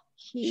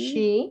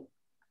 she,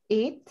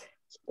 it,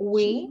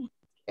 we,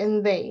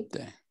 and they.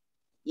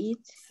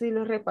 it.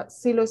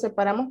 Si lo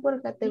separamos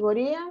por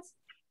categorías,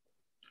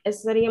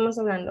 estaríamos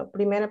hablando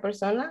primera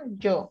persona,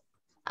 yo,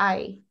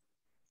 I.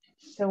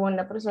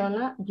 Segunda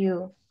persona,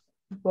 you.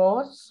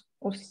 Vos,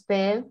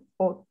 usted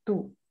o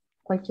tú.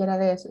 Cualquiera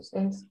de esos.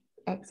 Es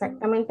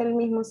exactamente el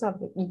mismo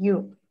subject,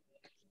 you.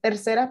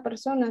 Tercera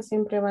persona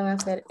siempre van a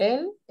ser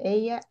él,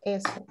 ella,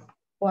 eso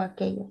o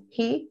aquello.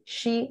 He,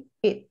 she,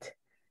 it.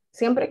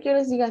 Siempre que yo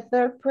les diga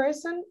third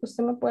person,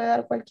 usted me puede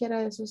dar cualquiera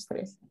de esos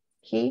tres.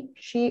 He,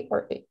 she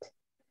or it.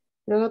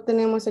 Luego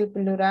tenemos el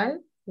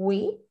plural,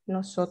 we,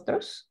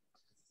 nosotros.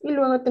 Y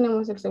luego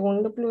tenemos el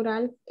segundo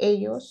plural,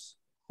 ellos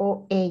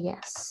o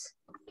ellas.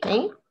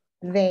 ¿Ok?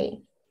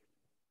 They.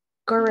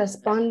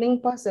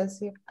 Corresponding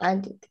possessive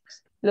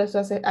adjectives. Los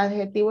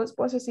adjetivos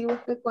posesivos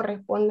que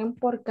corresponden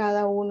por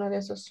cada uno de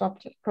esos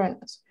subject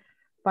pronouns.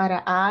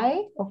 Para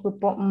I,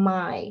 ocupo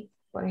my.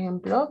 Por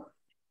ejemplo,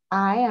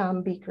 I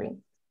am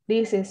bakery.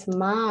 This is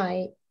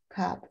my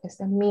cup.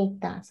 Esta es mi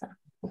taza.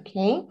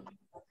 ¿Ok?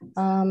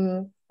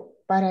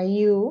 Para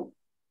you,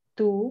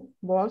 tú,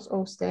 vos o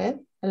usted,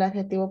 el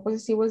adjetivo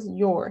posesivo es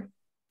your.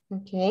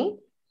 ¿Ok?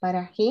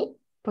 Para he,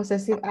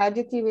 possessive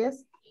adjective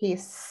es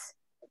his.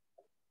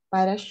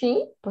 Para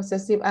she,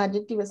 possessive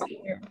adjective is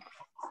here.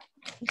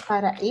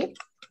 Para it,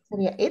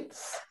 sería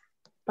its.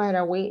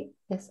 Para we,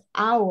 es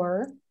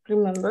our.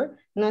 Remember,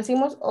 no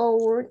decimos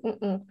our,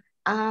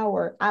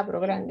 our, abro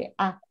grande,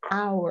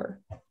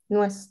 our,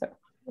 nuestro.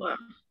 Wow.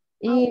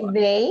 Y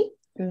they,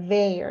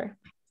 their.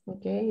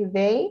 Ok,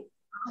 they,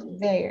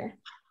 their.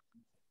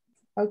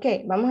 Ok,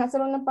 vamos a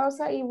hacer una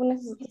pausa y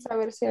necesito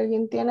saber si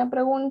alguien tiene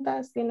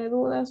preguntas, tiene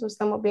dudas o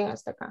estamos bien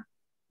hasta acá.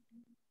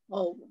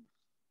 Oh.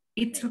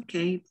 It's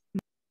okay.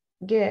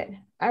 Good.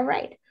 All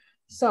right.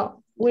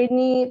 So we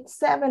need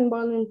 7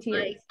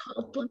 volunteers.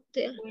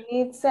 We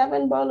need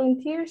 7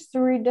 volunteers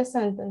to read the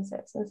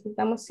sentences.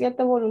 Necesitamos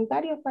 7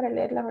 voluntarios para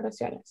leer las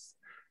oraciones.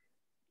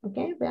 Ok,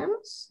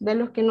 veamos. De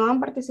los que no han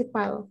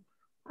participado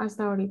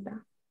hasta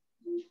ahorita.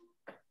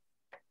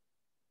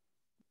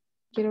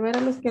 Quiero ver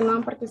a los que no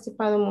han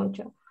participado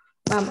mucho.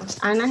 Vamos.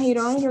 Ana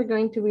Girón, you're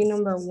going to be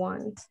number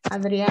 1.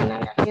 Adriana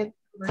Garriet,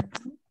 number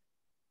 2.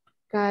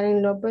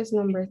 Karen López,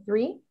 number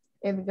 3.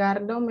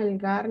 Edgardo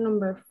Melgar,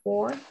 number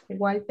 4.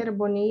 Walter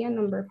Bonilla,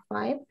 number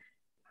 5.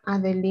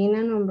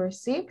 Adelina, number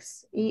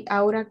 6. Y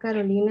Aura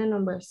Carolina,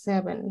 number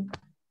 7.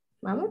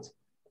 ¿Vamos?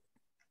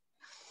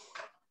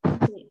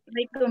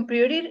 My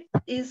computer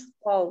is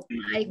old.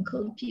 My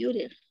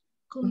computer.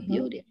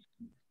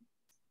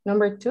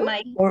 Number 2.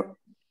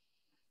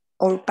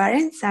 Our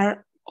parents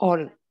are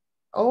old.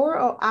 Or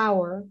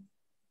our.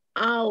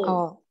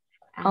 Our.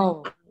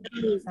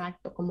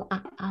 Exacto, como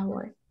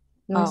our.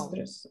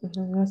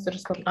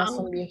 Nuestros papás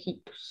son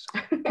viejitos.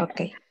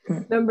 Okay.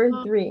 Number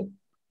 3.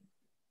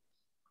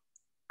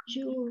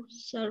 Your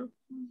cell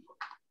phone.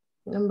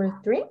 Number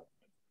 3.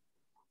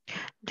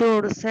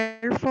 Your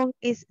cell phone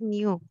is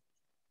new.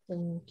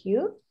 Thank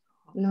you.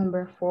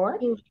 Number 4.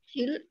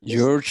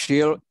 Your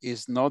child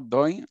is not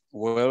doing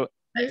well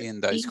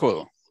in the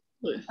school.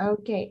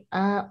 Ok,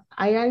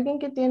 hay alguien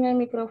que tiene el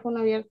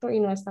micrófono abierto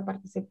y no está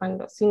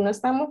participando. Si no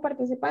estamos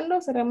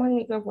participando, cerremos el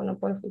micrófono,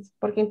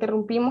 porque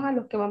interrumpimos a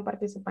los que van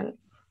participando.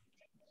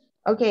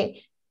 Ok,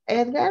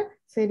 Edgar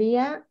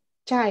sería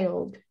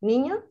child.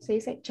 Niño se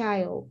dice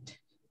child.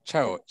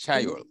 Child.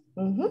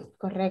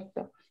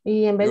 Correcto.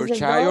 Y en vez Your de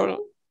child,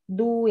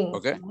 doing.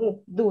 okay.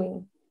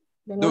 Doing.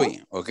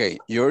 Doing, okay.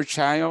 Your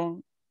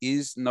child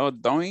is not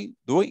doing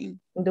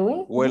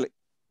well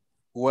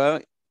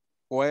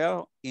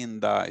in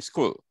the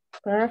school.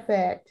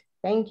 Perfect.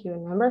 Thank you.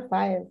 Number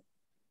 5.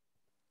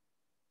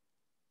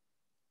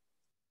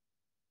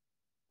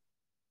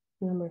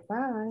 Number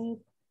 5.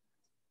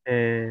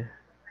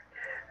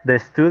 The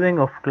student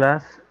of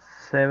class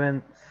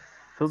 7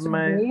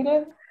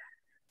 submitted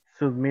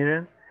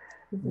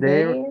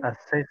their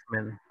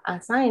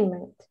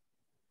assignment.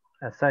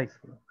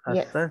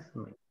 Yes.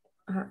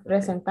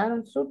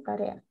 Presentaron su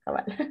tarea.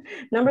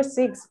 Number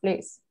 6,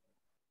 please.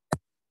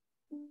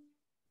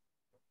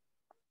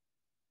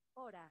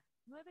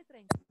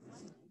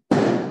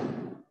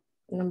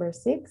 Number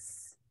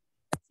 6.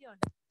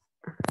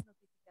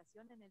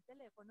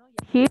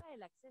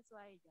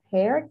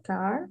 Hair,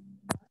 car.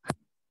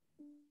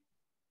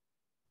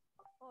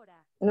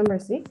 Number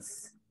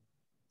 6.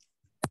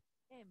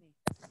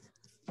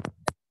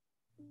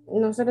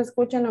 No se le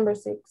escucha number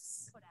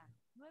 6.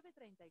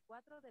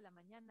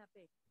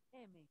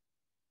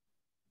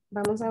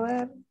 Vamos a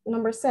ver.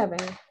 Number 7.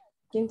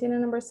 ¿Quién tiene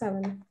number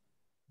 7?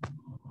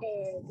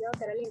 Yo,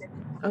 Carolina.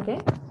 Okay.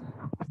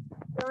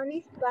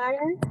 Tony's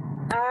parents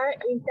are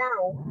in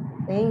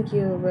town. Thank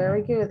you.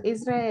 Very good.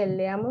 Israel,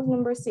 leamos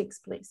number 6,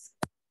 please.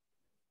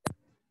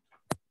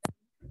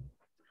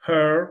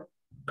 Her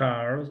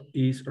car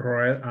is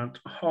red and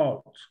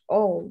hot.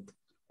 Old.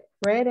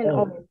 Red and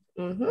old.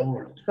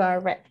 Old.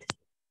 Correct.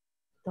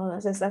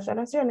 Todas estas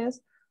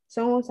oraciones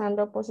son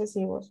usando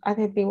posesivos,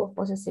 adjetivos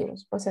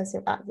posesivos,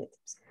 possessive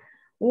adjectives.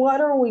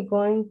 What are we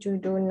going to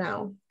do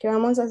now? ¿Qué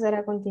vamos a hacer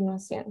a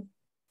continuación?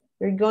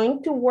 You're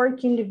going to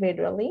work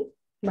individually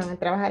Van a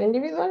trabajar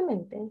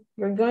individualmente.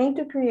 You're going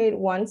to create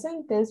one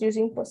sentence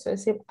using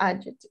possessive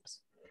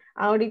adjectives.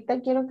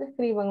 Ahorita quiero que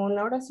escriban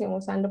una oración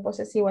usando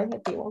posesivo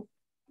adjetivo.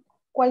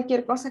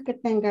 Cualquier cosa que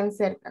tengan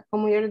cerca.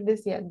 Como yo les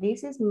decía,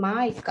 this is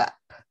my cup,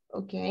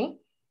 ¿ok?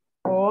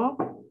 O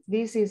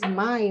this is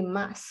my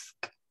mask,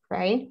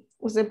 right?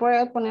 Usted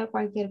puede poner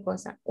cualquier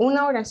cosa.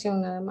 Una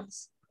oración nada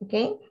más,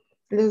 ¿ok?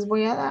 Les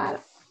voy a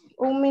dar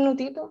un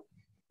minutito.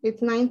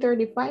 It's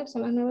 9:35,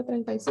 son las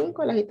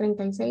 9:35, las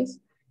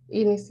 36.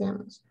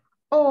 Iniciamos.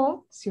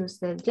 O si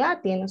usted ya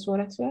tiene su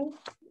oración,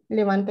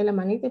 levante la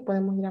manita y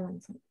podemos ir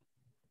avanzando.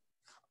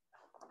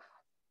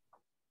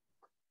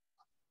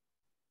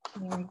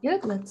 Very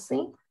good, let's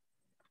see.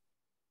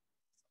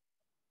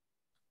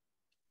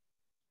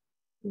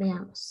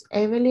 Veamos.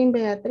 Evelyn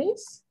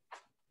Beatriz.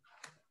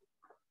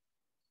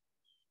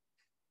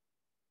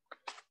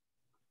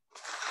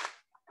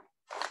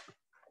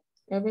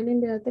 Evelyn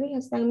Beatriz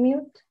está en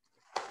mute.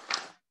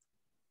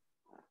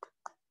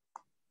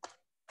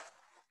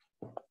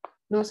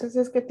 No sé si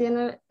es que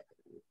tiene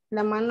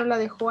la mano, la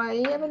dejó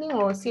ahí, Evelyn,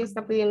 o si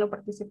está pidiendo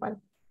participar.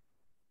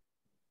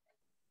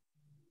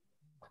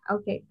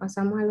 Ok,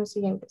 pasamos a los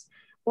siguientes.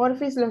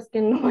 Porfis, los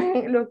que no,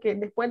 lo que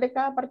después de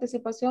cada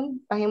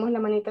participación, bajemos la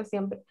manita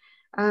siempre.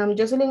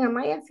 Jocelyn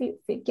Amaya, si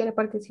quiere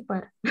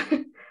participar.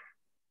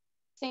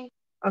 Sí.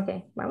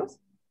 Ok, vamos.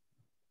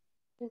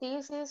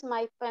 This is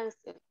my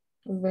pencil.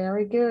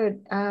 Very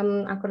good.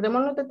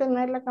 Acordémonos de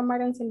tener la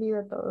cámara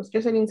encendida todos.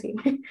 Jocelyn, sí.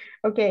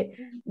 Ok,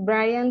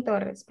 Brian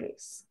Torres,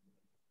 please.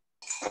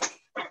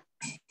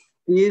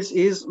 This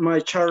is my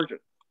charger.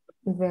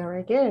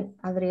 Very good.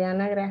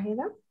 Adriana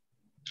Grajeda.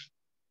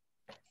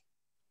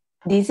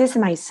 This is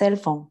my cell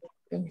phone.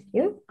 Thank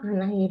you.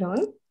 Ana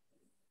Girón.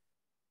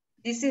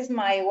 This is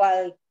my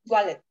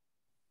wallet.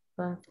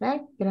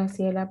 Perfect.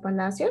 Graciela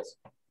Palacios.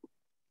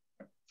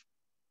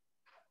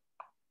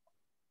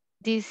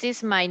 This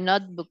is my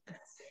notebook.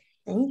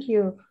 Thank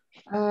you.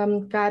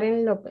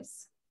 Karen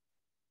Lopez.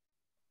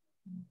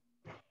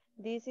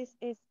 This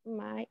is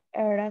my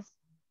eras.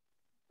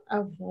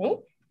 Okay.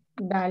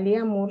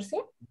 Dalia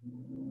Murcia.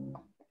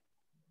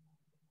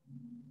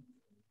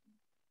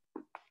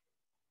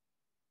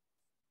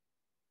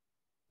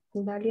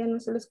 Dalia no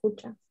se le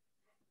escucha.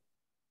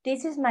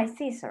 This is my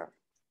scissor.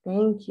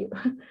 Thank you.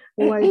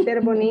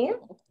 Walter Bonilla.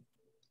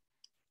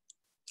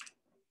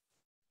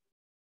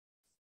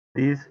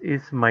 This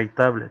is my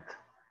tablet.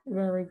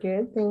 Very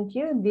good. Thank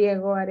you.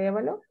 Diego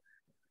Arevalo.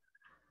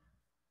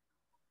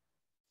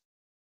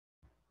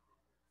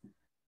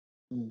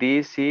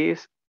 This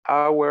is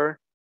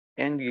our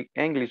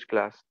English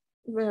class.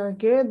 Very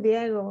good,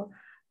 Diego.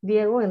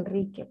 Diego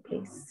Enrique,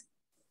 please.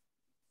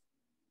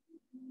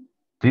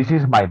 This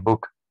is my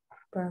book.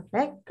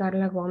 Perfect.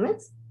 Carla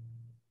Gomez.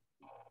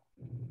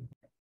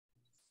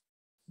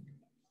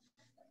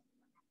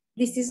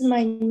 This is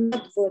my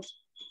notebook.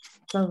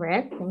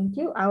 Correct. Thank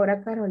you.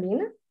 Ahora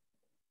Carolina.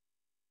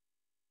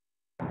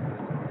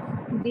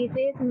 This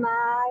is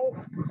my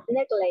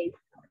necklace.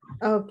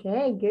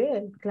 Okay,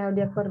 good.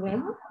 Claudia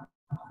Cornejo.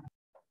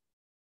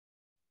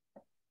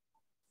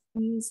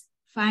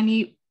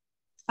 Funny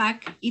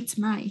fact, it's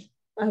mine.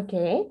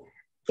 Okay.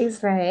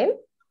 Israel.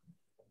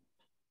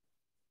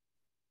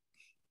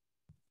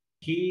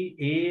 He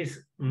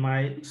is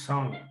my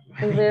son.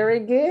 Very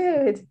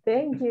good.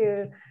 Thank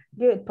you.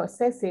 Good.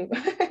 Possessive.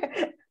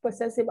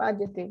 Possessive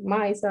adjective.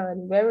 My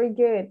son. Very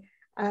good.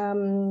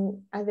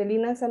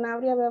 Adelina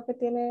Sanabria, veo que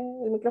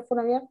tiene el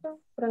micrófono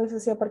abierto, pero no sé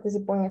si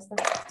participó en esta.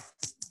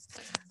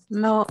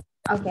 No.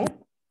 Ok.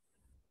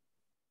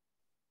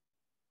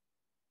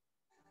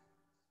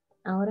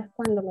 Ahora es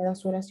cuando me da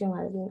su oración,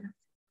 Adelina.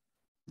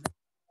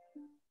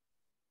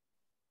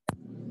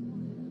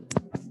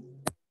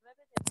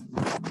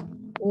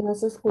 No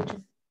se escucha,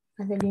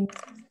 Adelina.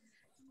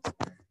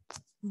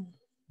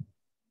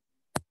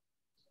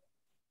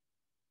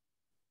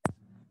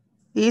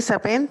 Is a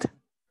pen.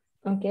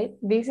 Ok,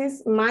 this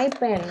is my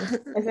pen.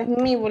 Ese es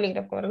mi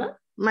bolígrafo, ¿verdad?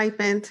 My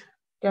pen.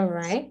 All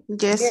right.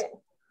 Yes. Good.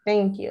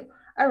 Thank you.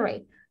 All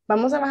right.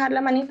 Vamos a bajar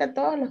la manita a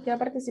todos los que ya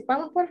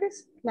participamos, por favor.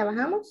 ¿La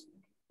bajamos?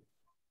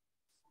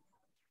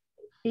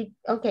 Y,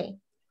 ok.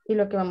 Y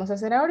lo que vamos a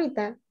hacer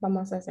ahorita,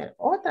 vamos a hacer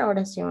otra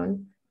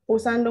oración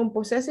usando un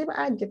possessive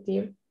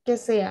adjective que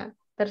sea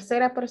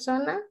tercera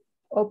persona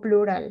o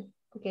plural.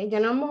 Ok. Ya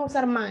no vamos a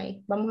usar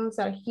my. Vamos a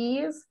usar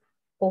his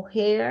o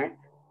her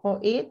o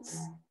its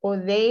o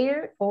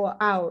their o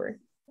our.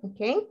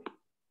 Ok.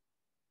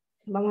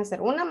 Vamos a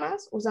hacer una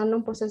más usando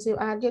un possessive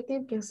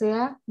adjective que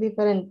sea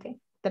diferente.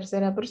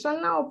 Tercera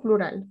persona o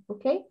plural.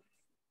 Ok.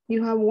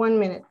 You have 1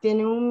 minute.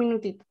 Tienen un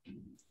minutito.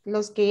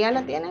 Los que ya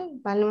la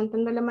tienen van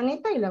levantando la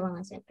manita y la van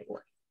haciendo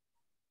igual.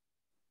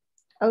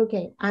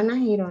 Ok. Ana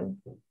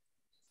Girón.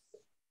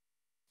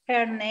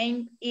 Her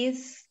name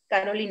is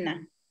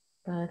Carolina.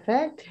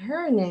 Perfect.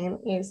 Her name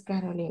is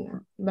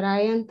Carolina.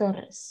 Brian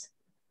Torres.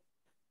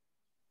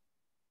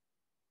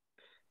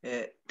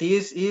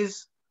 This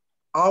is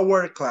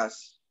our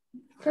class.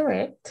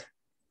 Correct.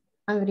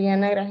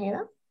 Adriana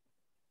Grajeda.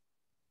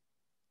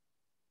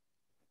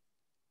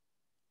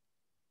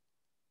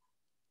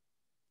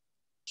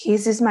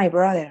 His is my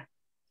brother.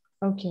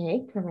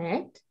 Okay,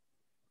 correct.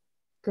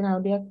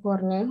 Claudia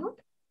Cornejo.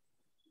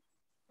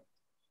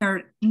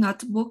 Her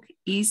notebook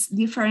is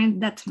different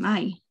than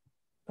mine.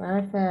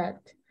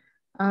 Perfect.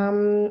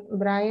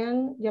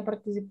 Brian ya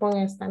participó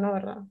en esta, ¿no,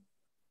 verdad?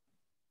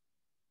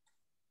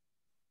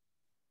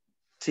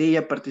 Sí,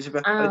 ya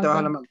participé. Ahorita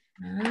bajo la mano.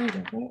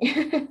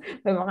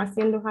 Me van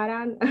haciendo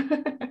jarana.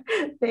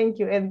 Thank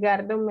you.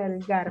 Edgardo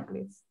Melgar,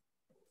 please.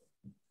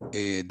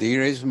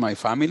 There is my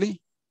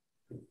family.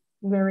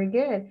 Very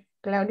good.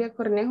 Claudia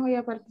Cornejo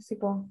ya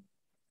participó.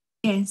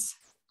 Yes,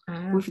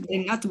 with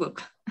the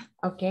notebook.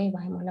 Ok,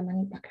 bajemos la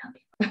manita,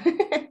 Claudia.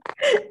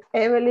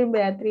 Evelyn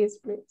Beatriz,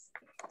 please.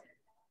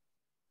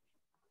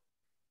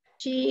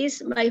 She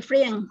is my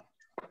friend.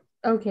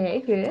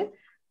 Okay, good.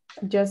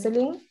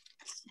 Jocelyn.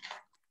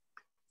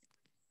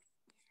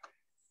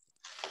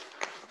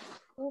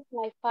 He's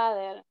my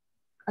father.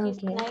 His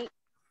Okay. name is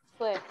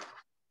Sue.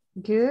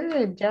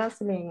 Good,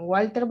 Jocelyn.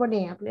 Walter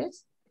Bonilla,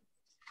 please.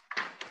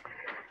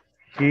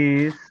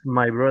 He is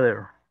my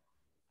brother.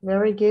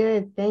 Very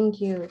good, thank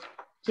you.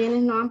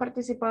 ¿Quiénes no han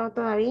participado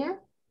todavía?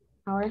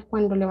 Ahora es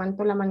cuando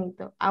levanto la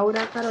manito.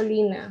 Aura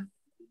Carolina.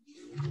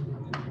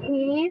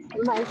 He is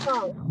my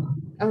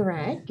son. All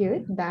right,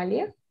 good.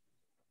 Dalia.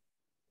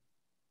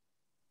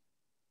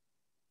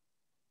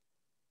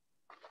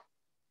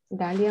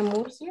 Dalia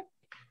Murcia.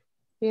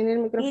 Tiene el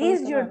micrófono.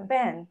 It is your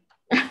pen.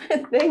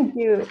 Thank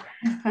you.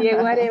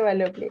 Diego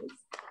Arevalo, please.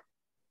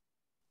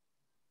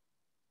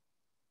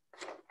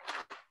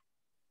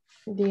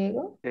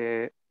 Diego.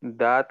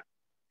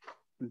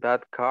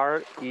 That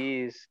car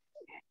is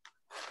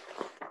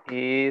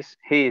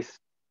his.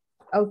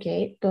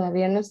 Ok,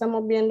 todavía no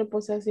estamos viendo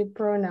possessive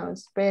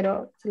pronouns,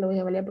 pero se lo voy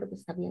a valer porque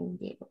está bien,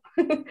 Diego.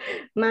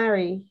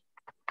 Mary.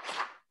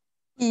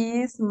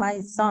 He is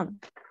my son.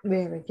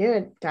 Very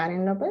good.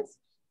 Karen López.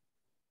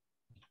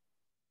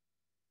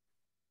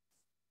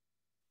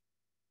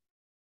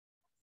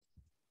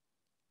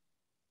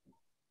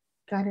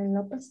 Karen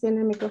López,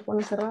 ¿tiene el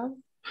micrófono cerrado?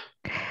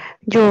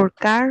 Your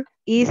car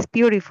is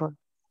beautiful.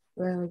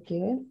 Very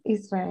good.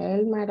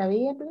 Israel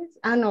Maravilla, please.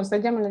 Ah, no,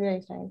 usted ya me lo dio a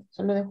Israel.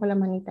 Solo dejo la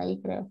manita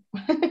ahí, creo.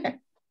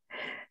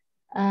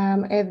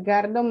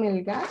 Edgardo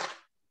Melgar.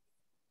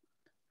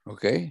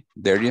 Okay,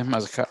 there is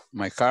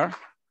my car.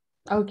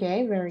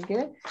 Okay, very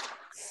good.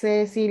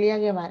 Cecilia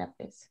Guevara,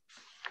 please.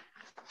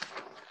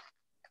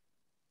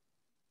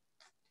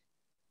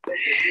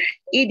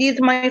 It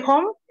is my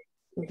home.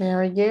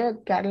 Very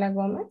good. Carla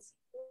Gomez.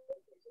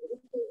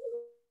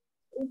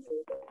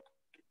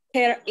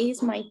 Her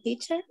is my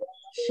teacher.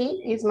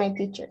 She is my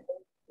teacher.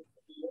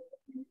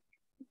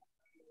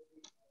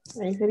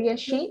 Ahí sería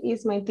she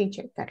is my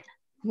teacher, Carla.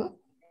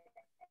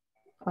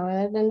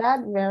 Other than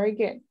that, very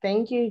good.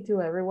 Thank you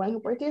to everyone who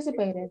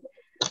participated.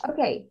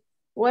 Okay,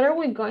 what are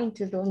we going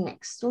to do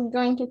next? We're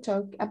going to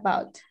talk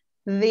about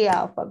the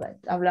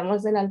alphabet.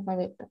 Hablamos del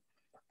alfabeto.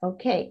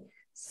 Okay,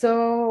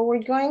 so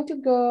we're going to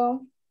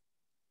go,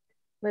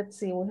 let's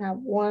see, we have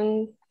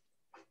 1,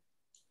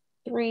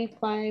 3,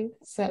 5,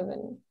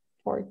 7,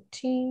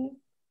 14.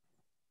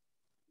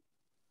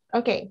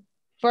 Okay,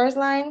 first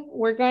line,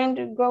 we're going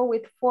to go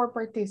with 4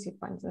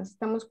 participants.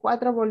 Necesitamos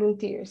 4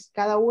 volunteers.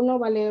 Cada uno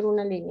va a leer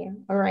una línea,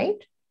 all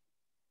right?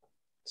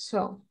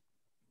 So,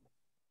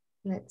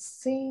 let's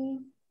see.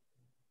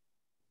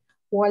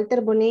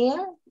 Walter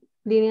Bonilla,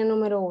 línea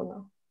número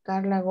 1.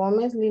 Carla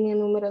Gómez, línea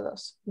número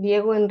 2.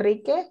 Diego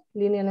Enrique,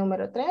 línea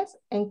número 3.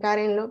 En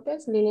Karen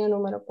López, línea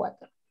número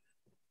 4.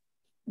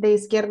 De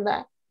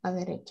izquierda a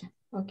derecha,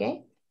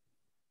 ¿ok?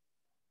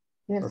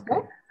 Let's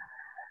go.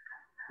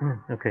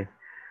 Okay.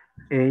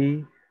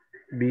 A,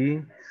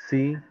 B,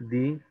 C,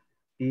 D,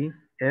 E,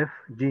 F,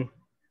 G.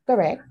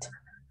 Correct.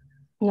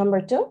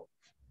 Number 2.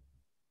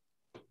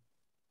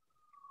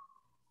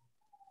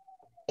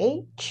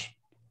 H.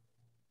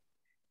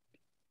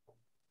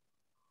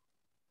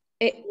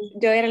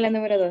 Yo era la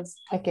número 2.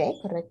 Ok,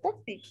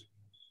 correcto. Sí.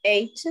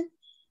 H,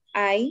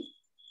 I.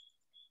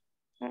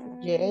 J.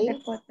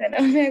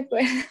 No me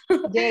acuerdo.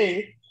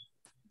 J.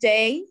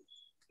 J,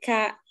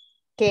 K.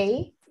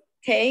 K.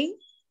 K.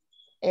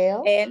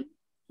 L. L.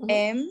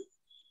 M.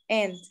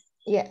 N.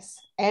 Yes.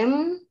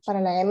 M,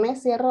 para la M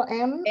cierro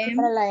M, y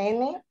para la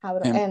N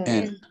abro N.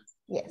 N.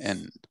 Yes.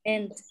 N.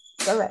 N.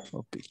 Correct.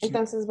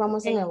 Entonces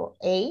vamos de nuevo.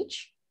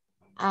 H,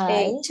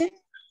 I, H,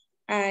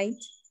 I,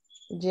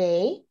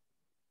 J,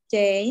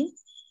 J,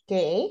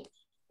 K,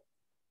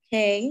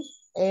 K,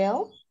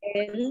 L,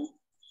 L,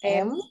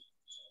 M,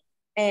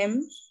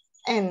 M,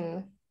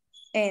 N.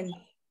 N.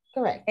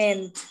 Correct.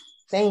 N.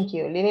 Thank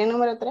you. Línea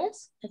número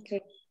 3.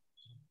 Okay.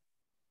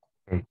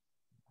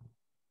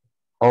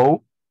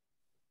 O,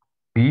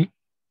 P,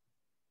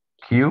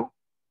 Q,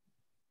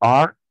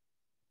 R,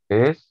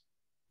 S,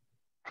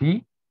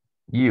 T,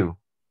 U.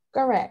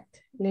 Correct.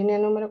 Línea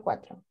número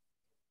 4.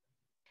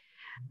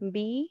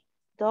 B,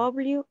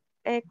 W,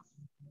 X,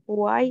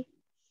 Y,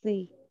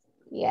 Z.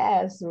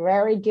 Yes,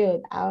 very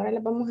good. Ahora le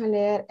vamos a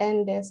leer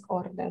en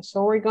desorden.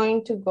 So we're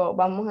going to go.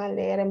 Vamos a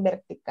leer en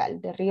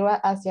vertical, de arriba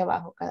hacia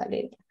abajo cada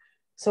línea.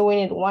 So we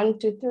need 1,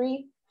 2,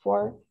 3,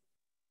 4,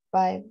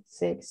 5,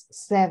 6,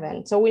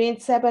 7. So we need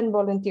 7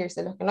 volunteers.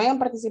 De los que no hayan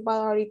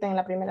participado ahorita en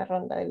la primera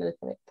ronda del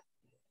alfabeto.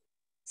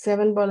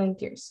 7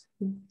 volunteers.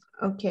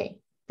 Ok.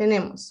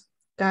 Tenemos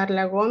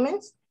Carla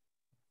Gómez,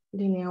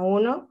 línea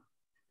 1.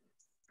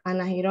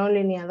 Ana Girón,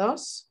 línea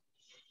 2.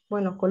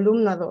 Bueno,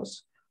 columna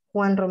 2.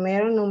 Juan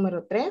Romero,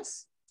 número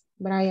 3.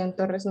 Brian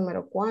Torres,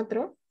 número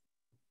 4.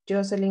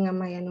 Jocelyn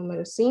Amaya,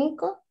 número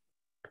 5.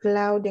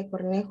 Claudia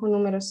Cornejo,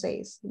 número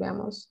 6.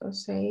 Veamos,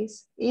 los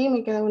 6. Y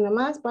me queda una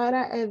más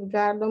para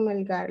Edgardo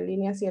Melgar,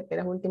 línea 7,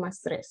 las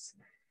últimas 3.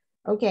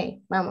 Ok,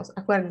 vamos,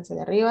 acuérdense,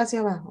 de arriba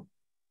hacia abajo.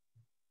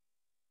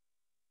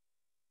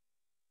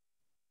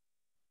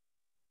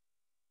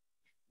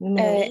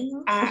 Número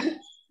 1. A,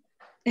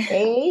 8.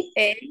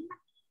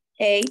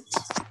 H,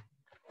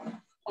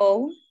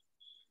 O,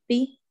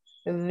 P,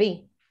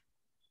 V.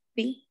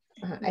 P,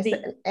 Ajá,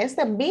 V.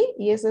 este B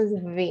y ese es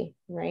V,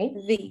 right?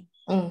 V.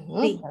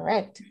 V.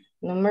 Correct.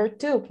 Number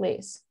 2,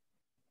 please.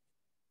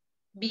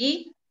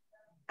 B,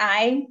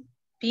 I,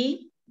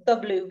 P,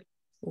 W.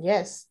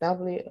 Yes,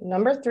 W.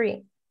 Number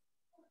 3.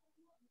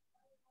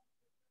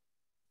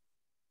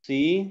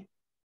 C,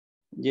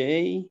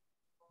 J,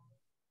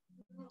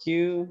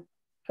 Q,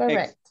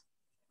 Correct.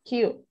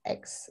 Q,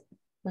 X.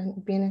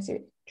 Viene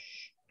así.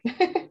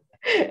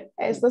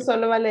 Esto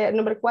solo vale,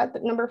 number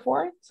 4,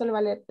 solo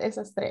vale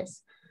esas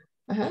 3.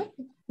 Ajá.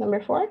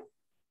 Number 4.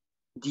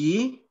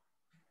 D,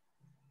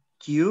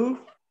 Q.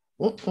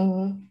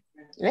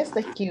 Este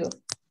es Q.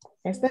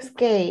 Este es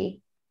K.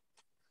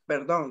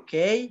 Perdón, K.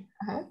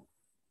 Ajá.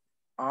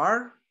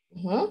 R.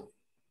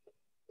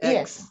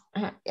 X.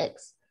 Ajá,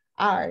 X.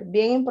 R,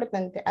 bien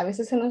importante. A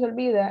veces se nos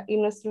olvida y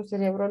nuestro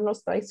cerebro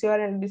nos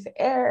traiciona y dice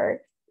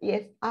R y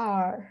es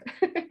R.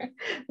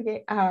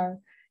 Okay, R.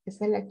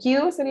 Esta es la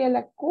Q, sería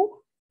la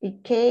Q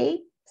y K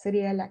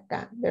sería la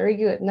K. Very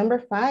good. Number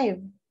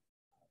 5.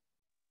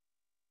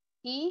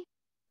 E,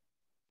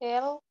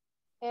 L,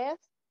 S,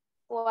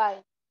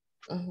 Y.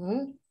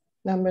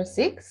 Number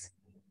 6.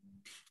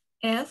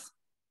 F,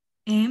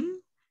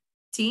 M,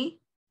 T,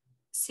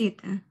 Z.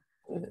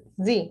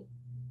 Z.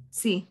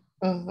 Sí.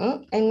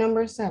 And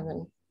number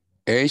 7.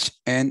 H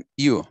and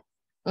U.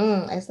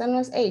 Esta no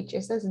es H,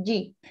 esta es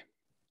G.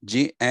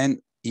 G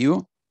and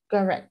U.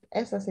 Correct.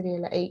 Esa sería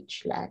la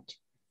H, la H.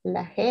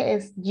 La G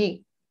es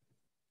G.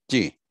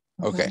 G.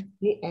 Okay.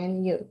 G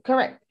and U.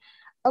 Correct.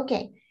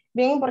 Okay.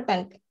 Bien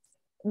importante.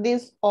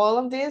 All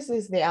of this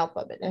is the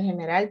alphabet. En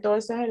general, todo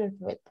eso es el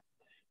alfabeto.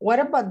 What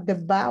about the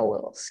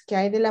vowels? ¿Qué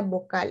hay de las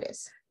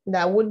vocales?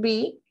 That would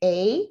be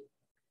A,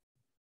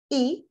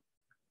 E,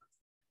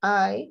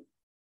 I,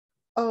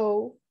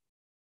 O,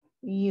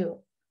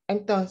 U.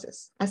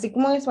 Entonces, así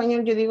como en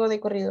español yo digo de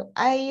corrido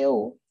I,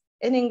 U,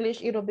 in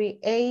English it'll be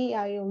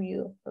A, I, O,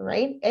 U,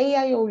 right?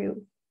 A, I, O,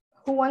 U.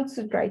 Who wants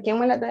to try? ¿Quién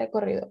me la da de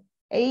corrido?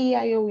 A,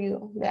 I, O,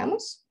 U.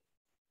 Veamos.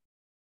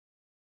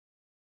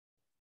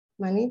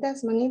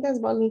 Manitas,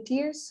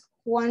 volunteers.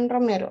 Juan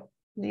Romero,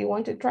 do you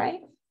want to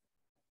try?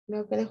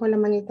 Veo que dejó la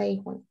manita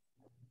ahí, Juan.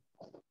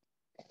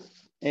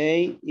 A,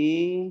 E,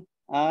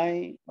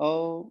 I,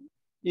 O,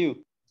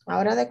 U.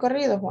 Ahora de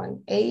corrido,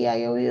 Juan. A,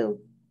 I, O,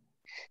 U.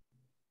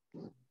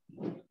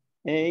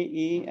 A,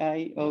 E,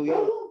 I, O,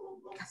 U.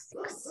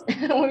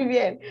 Muy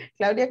bien.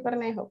 Claudia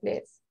Cornejo,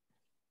 please.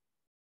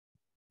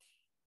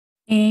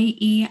 A,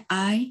 E,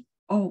 I,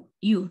 O,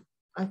 U.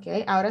 Ok,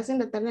 ahora sin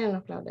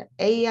detenernos, Claudia.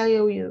 A, I,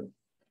 O, U.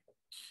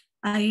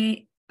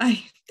 I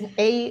can't.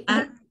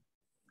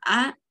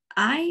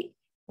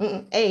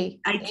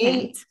 I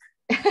can't.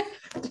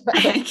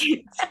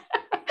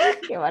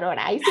 Qué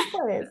bárbara, ahí se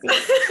puede decir.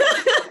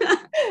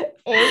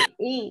 A,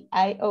 E,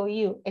 I, O,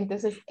 U.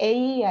 Entonces, A,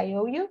 E, I,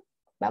 O, U.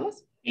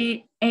 ¿Vamos?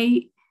 A,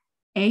 E,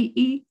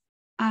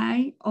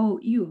 I, O,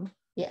 U.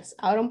 Yes,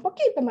 ahora un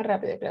poquito más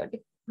rápido,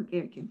 Claudia.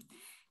 Okay.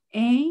 A,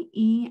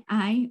 E,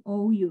 I,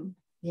 O, U.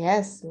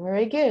 Yes,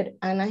 very good.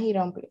 Ana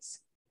Girón,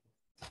 please.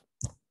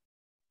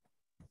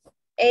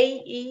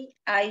 A, E,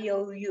 I,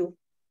 O, U.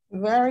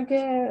 Very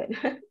good.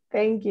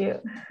 Thank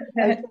you.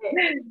 Okay.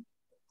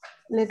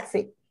 Let's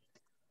see.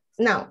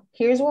 Now,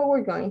 here's what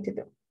we're going to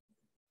do.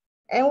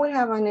 And we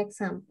have an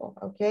example,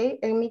 okay?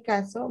 En mi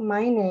caso,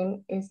 my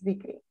name is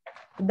Vikri.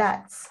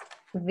 That's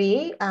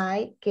V-I-K-R-I.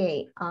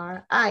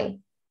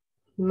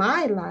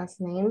 My last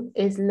name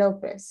is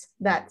Lopez.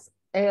 That's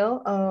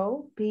L-O-P-E-Z,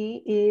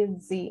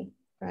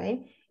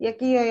 right? Y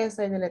aquí yo ya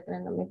estoy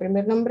deletreando mi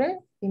primer nombre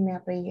y mi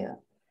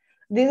apellido.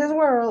 This is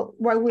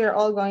what we are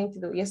all going to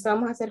do. Y esto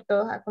vamos a hacer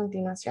todos a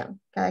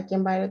continuación. Cada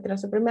quien va a deletrear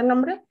su primer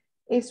nombre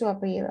y su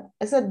apellido.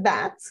 Eso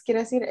that's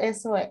quiere decir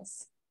eso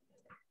es.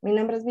 Mi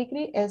nombre es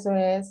Vikri, eso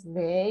es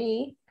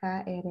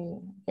V-I-K-R-I.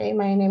 Okay,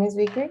 my name is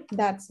Vikri,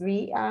 that's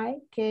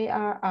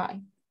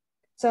V-I-K-R-I.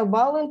 So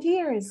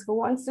volunteers, who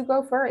wants to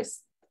go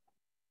first?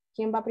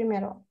 ¿Quién va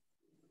primero?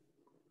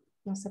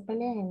 No se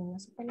peleen, no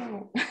se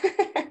peleen.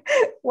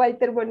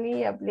 Walter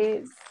Bonilla,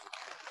 please.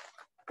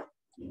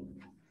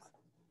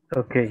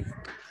 Okay,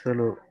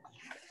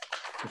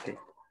 okay.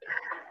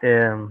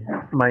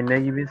 My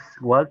name is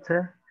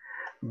Walter.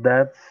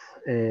 That's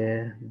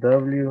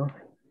W-A-L-T-E-R.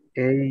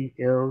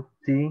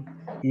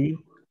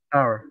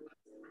 R.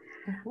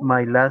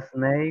 My last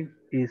name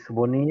is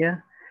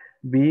Bonilla.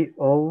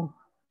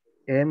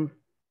 B-O-M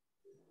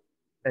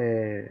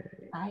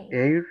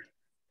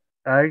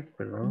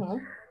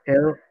perdón.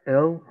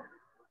 L-L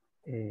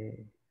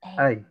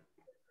I.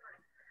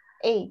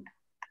 A.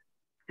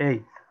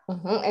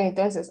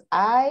 Entonces,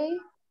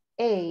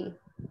 I-A.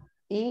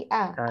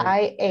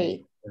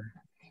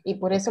 Y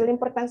por eso la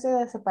importancia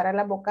de separar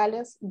las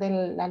vocales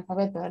del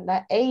alfabeto,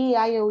 ¿verdad? A,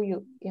 I, O,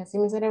 U. Y así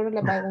mi cerebro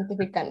le va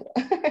identificando.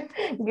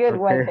 Good,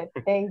 Walter.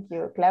 Thank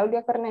you.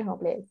 Claudia Cornejo,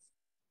 please.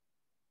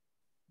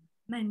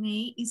 My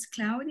name is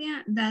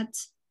Claudia.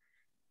 That's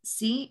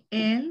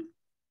C-L-E-U-D-I-E.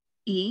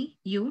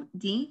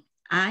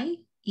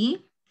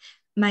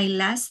 My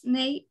last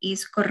name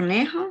is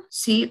Cornejo.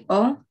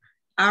 C-O-R-N-J-O.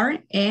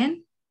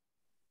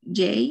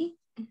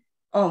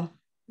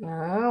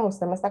 Ah,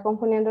 usted me está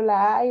confundiendo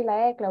la A y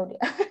la E, Claudia.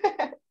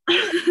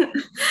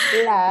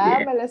 La A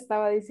me lo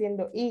estaba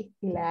diciendo I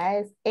y la A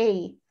es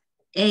A.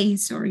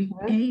 Sorry.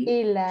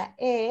 Y la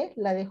E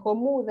la dejó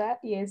muda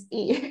y es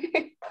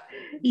I.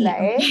 La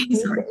E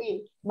dice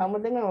I.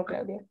 Vamos de nuevo,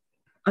 Claudia.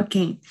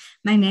 Okay.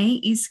 My name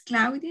is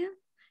Claudia.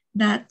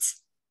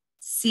 That's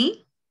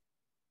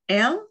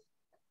C-L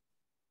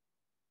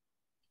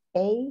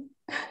A-U-D-I-A.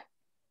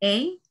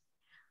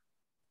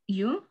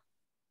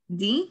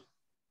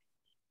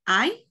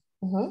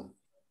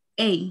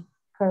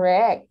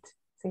 Correct.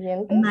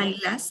 Siguiente. My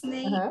last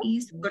name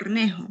is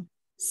Cornejo.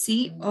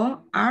 C-O-R-N-E-J-O.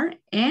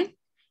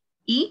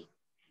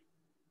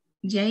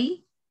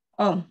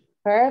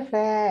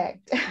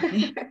 Perfect.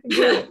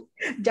 Good.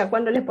 Ya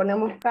cuando le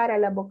ponemos cara a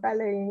las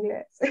vocales en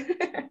inglés.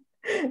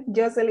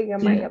 Jocelyn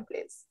Amaya,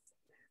 please.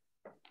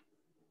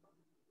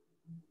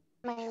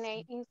 My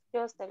name is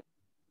Jocelyn.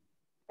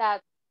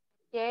 That's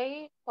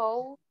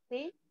J-O-C-E-L-Y-N.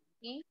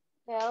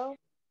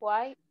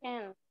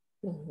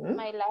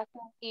 My last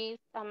name is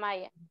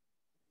Amaya.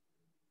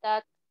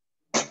 That's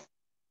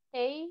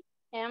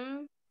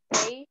A-M-A-Y-A.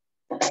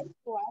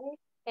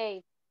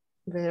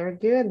 Very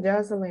good,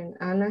 Jocelyn.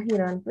 Ana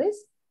Girón,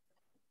 please.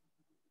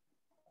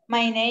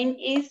 My name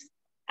is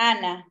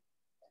Ana.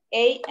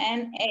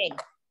 A-N-A.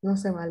 No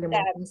se vale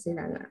decir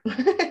Ana.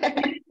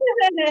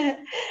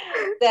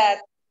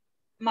 That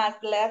my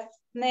last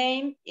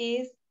name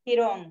is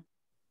Girón.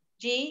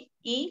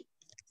 G-E-G-A-I-G-I-R-O-N.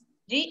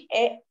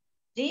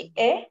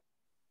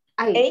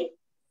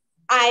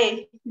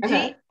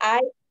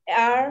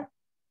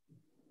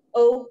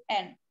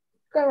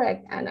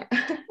 Correct, Ana.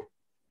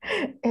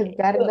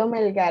 Edgardo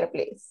Melgar,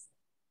 please.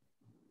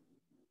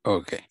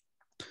 Okay.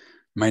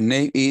 My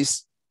name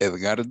is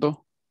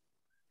Edgardo.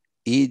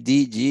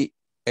 E-D-G-A-R-D-U.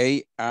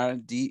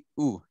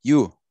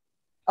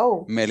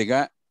 Oh.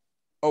 Melgar.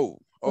 Oh.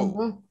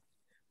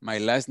 My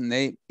last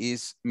name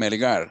is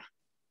Melgar.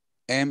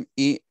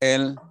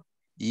 M-E-L-G-A-R.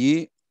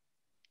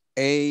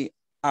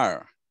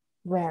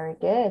 Very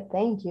good.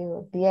 Thank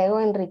you. Diego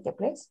Enrique,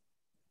 please.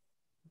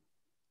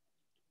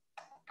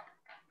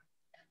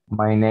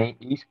 My name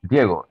is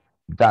Diego.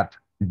 That's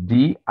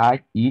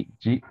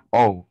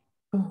D-I-E-G-O.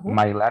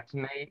 My last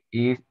name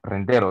is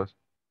Renderos.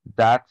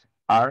 That's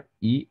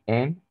R-E-N-D-E-R-O-S.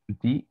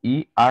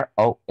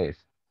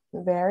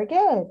 Very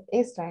good.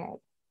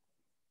 Israel.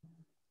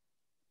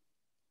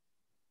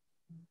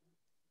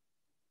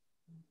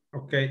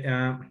 Okay,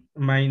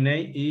 my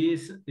name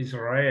is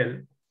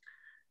Israel.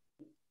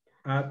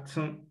 At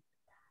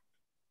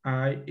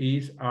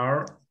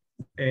I-S-R-A-A-E-L.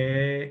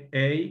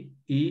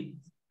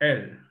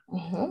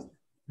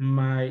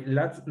 My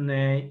last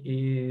name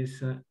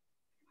is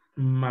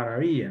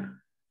Maravilla.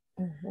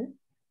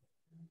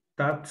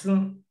 That's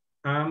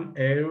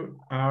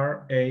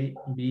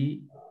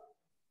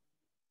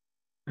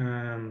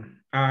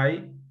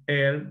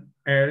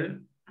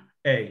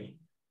M-A-R-A-B-I-L-L-A.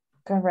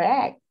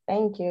 Correct.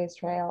 Thank you,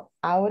 Israel.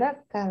 Aura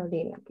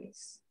Carolina,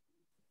 please.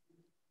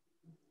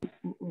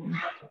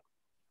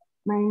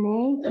 My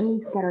name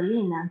is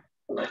Carolina.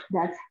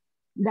 That's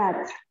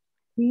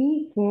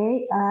C-A-R-O-L-N-L-I-N-A.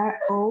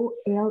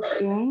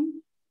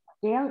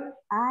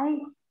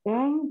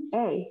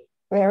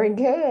 Very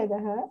good.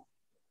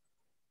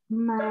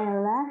 My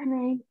last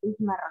name is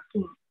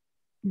Marroquin.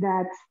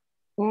 That's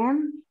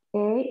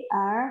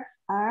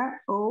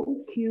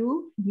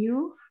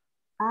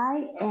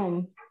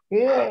M-A-R-R-O-Q-U-I-N.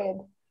 Good.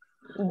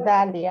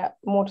 Dalia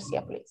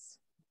Murcia, please.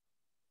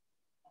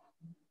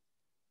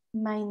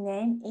 My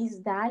name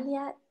is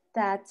Dalia.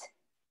 That's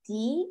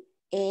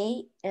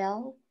D-A-L-I-A.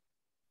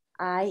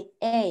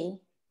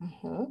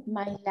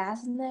 My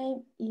last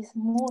name is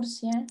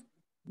Murcia.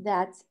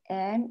 That's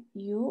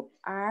M-U-R-C-I-A.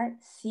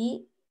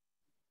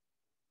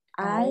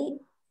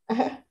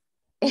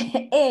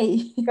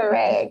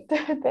 Correct.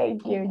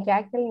 Thank you.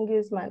 Jacqueline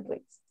Guzman,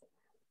 please.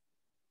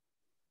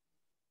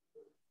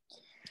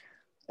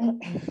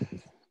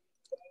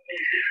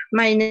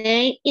 My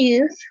name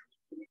is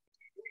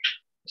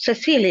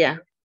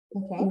Cecilia.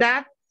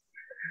 Okay.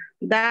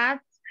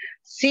 That's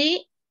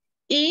C-E-C-I-L-I-A.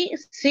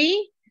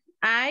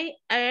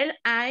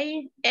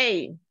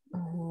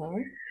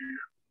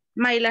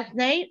 My last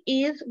name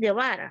is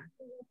Guevara.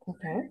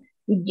 Okay.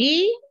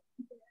 G-O-E-V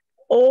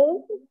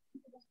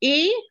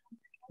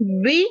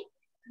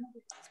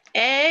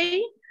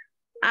A-R-A.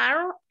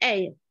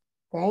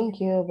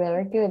 Thank you,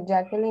 very good.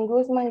 Jacqueline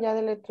Guzman ya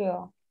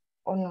deletreó,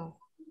 ¿o no?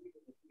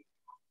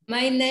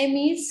 My name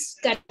is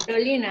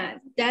Carolina.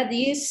 That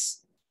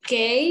is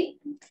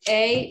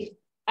Karolina.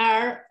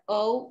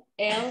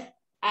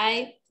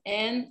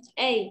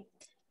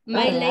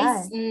 My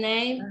last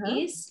name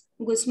is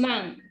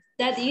Guzman.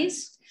 That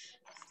is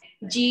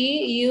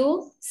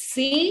Gucman.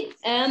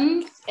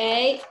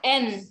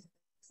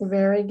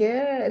 Very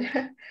good.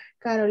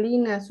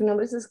 Carolina, ¿su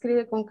nombre se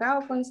escribe con K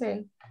o con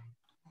C?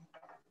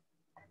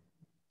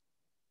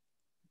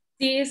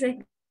 Sí,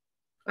 se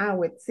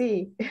with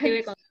C.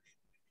 escribe con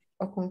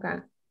O con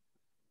K.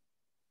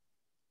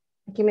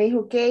 Aquí me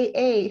dijo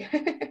K-A.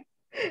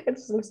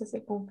 Entonces no sé si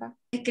es con K.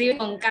 Se escribe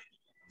con K.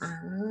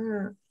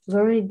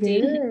 Very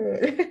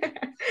good.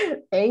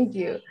 Thank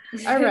you.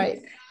 All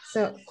right.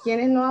 So,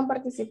 ¿quiénes no han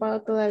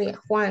participado todavía?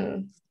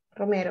 Juan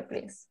Romero,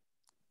 please.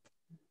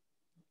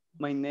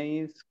 My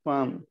name is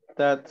Juan.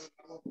 That's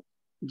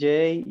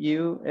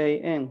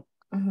J-U-A-N.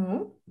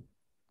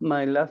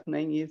 My last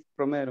name is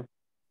Romero.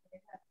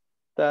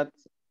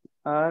 That's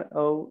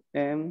R-O-M-E-R-O.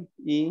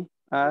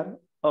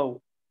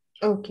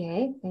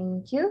 Okay,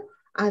 thank you.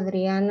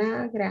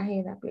 Adriana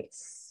Grajeda,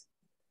 please.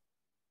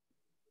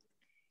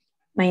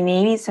 My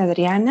name is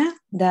Adriana.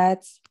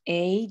 That's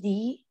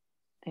A-D-R-I-A-N-A.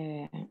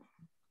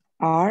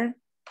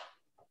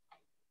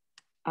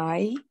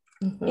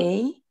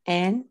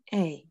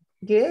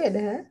 Good,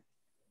 huh?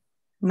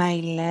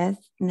 My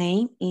last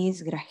name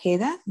is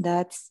Grajeda.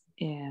 That's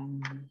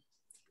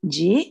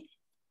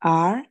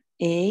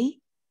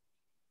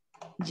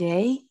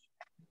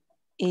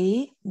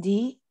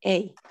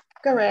G-R-A-J-E-D-A.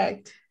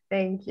 Correct.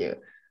 Thank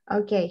you.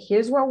 Okay,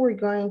 here's what we're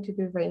going to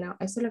do right now.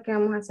 Eso es lo que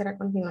vamos a hacer a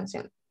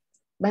continuación.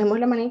 Bajemos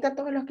la manita a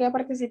todos los que ya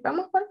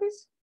participamos,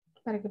 porfis,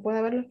 para que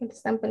pueda ver los que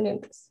están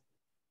pendientes.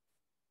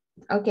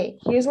 Okay,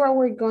 here's what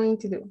we're going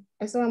to do.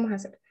 Eso vamos a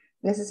hacer.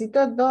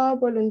 Necesito 2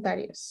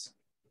 voluntarios.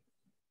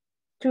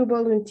 2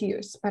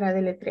 volunteers para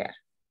deletrear.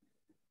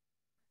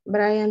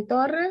 Brian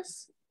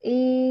Torres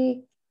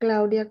y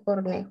Claudia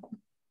Cornejo.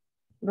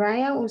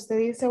 Brian, usted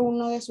dice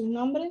uno de sus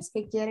nombres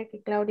que quiere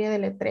que Claudia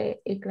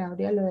deletree y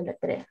Claudia lo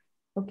deletrea.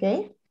 ¿Ok?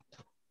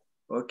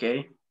 Ok.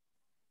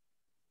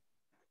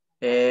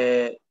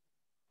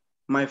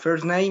 My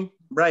first name,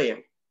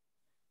 Brian.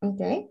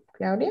 Okay,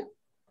 Claudia.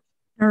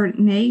 Her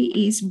name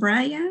is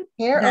Brian.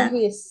 Her or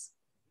his?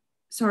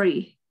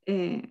 Sorry,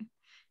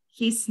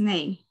 his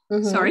name.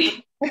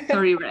 Sorry,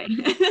 sorry,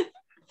 Brian.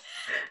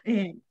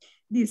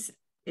 His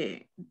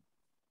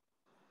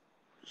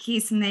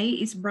name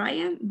is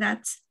Brian.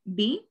 That's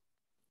B-A-R.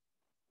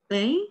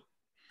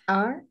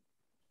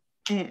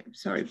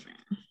 Sorry,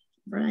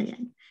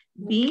 Brian.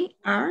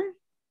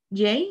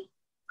 B-R-J.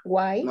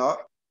 Y. No.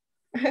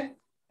 Y.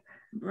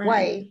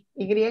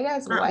 Y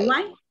es Y.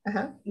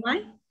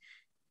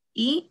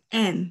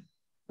 Y-E-N.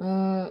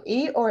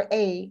 E or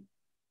A?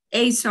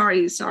 A,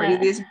 sorry.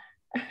 These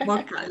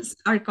vocals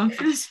are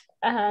confused.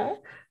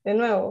 De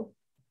nuevo.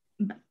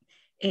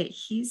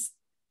 His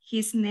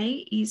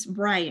name is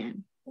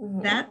Brian.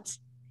 That's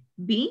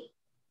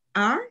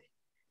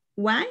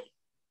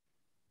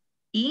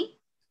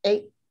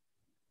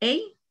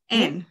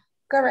B-R-Y-E-A-N.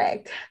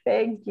 Correct.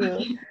 Thank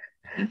you.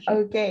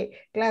 Okay,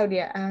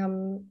 Claudia,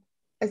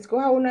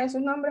 escoja uno de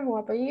sus nombres o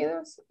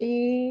apellidos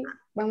y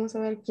vamos a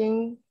ver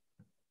quién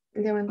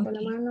levantó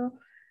la mano.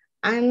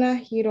 Ana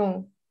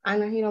Girón.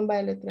 Ana Girón va a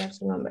deletrear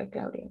su nombre,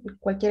 Claudia.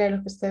 Cualquiera de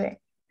los que usted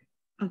dé.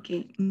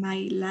 Okay,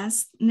 my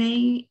last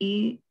name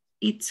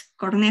it's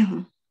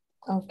Cornejo.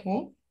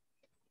 Okay.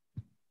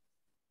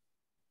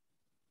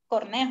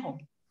 Cornejo.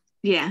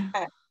 Yeah.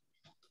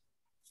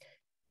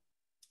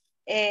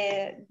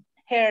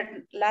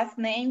 Her last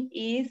name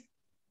is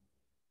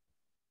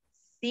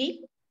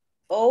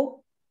C-O-R-J-N-G-O.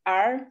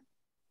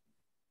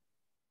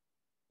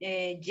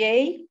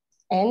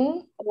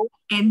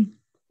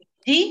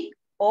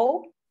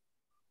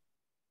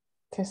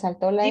 Se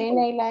saltó la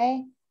N y la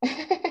E.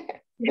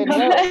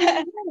 Mala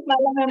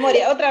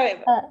memoria, otra vez.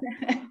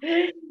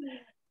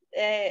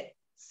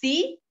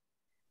 C-O-O-R-J-O.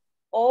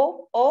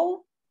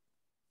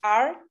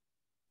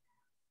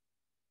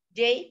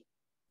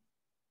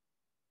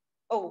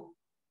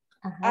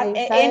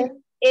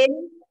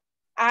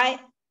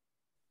 N-I-J-O.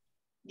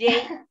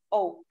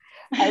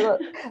 Algo,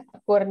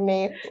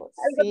 Cornejo.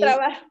 Algo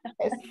trabajo.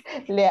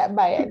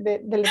 Vaya,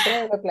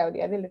 deletréelo,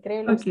 Claudia,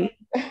 deletréelo. Okay.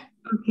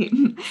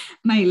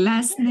 My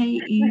last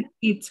name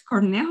it's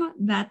Cornejo.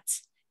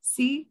 That's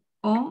C-O-R-N-E-J-O.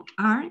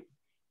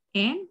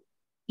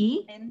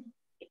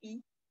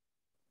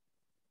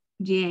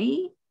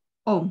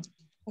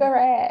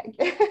 Correct.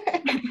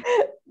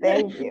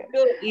 Thank you.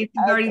 It's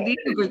very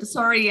difficult.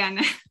 Sorry,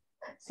 Ana.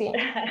 Sí.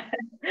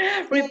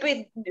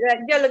 Repeat.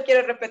 Yo lo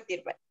quiero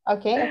repetir.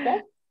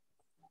 Okay.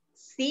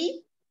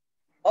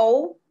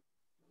 C-O-R-N-A-J-O.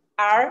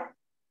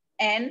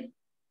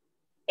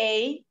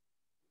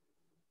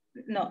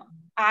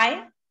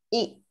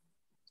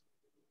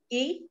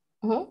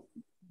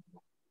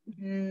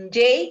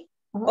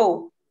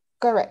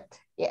 Correct.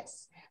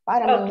 Yes.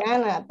 Para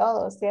mañana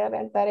todos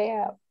tienen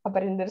tarea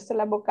aprenderse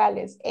las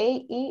vocales A,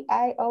 E, I,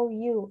 O,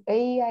 U, A,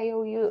 E, I, O,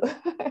 U.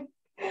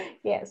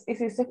 Yes, y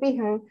si se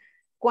fijan,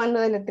 cuando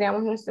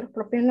deletreamos nuestros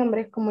propios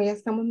nombres, como ya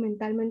estamos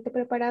mentalmente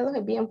preparados,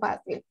 es bien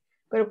fácil.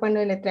 Pero cuando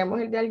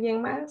deletreamos el de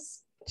alguien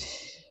más,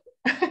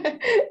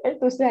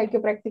 entonces hay que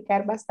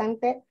practicar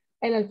bastante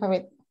el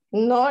alfabeto.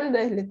 No el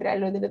deletrear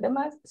los de los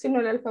demás,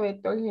 sino el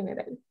alfabeto en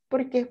general,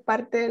 porque es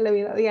parte de la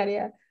vida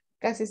diaria.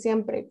 Casi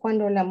siempre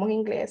cuando hablamos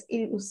inglés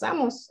y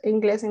usamos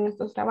inglés en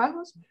nuestros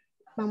trabajos,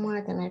 vamos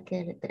a tener que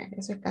deletrear.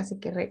 Eso es casi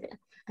que regla.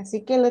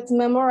 Así que let's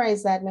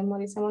memorize that.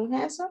 Memoricemos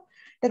eso.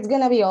 That's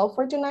gonna be all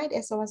for tonight.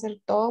 Eso va a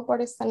ser todo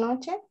por esta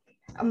noche.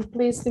 I'm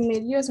pleased to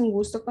meet you. Es un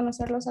gusto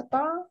conocerlos a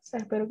todos.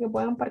 Espero que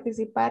puedan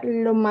participar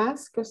lo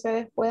más que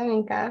ustedes puedan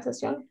en cada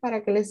sesión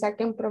para que les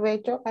saquen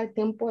provecho al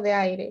tiempo de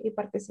aire y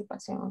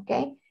participación,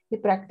 ¿ok? Y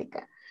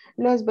práctica.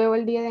 Los veo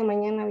el día de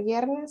mañana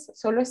viernes.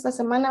 Solo esta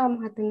semana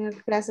vamos a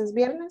tener clases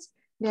viernes.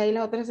 De ahí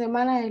la otra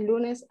semana es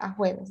lunes a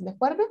jueves, ¿de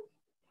acuerdo?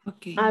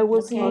 Okay. I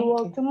will see you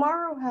all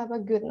tomorrow. Have a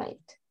good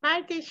night.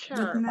 Bye,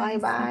 teacher. Bye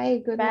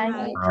bye. Good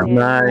night.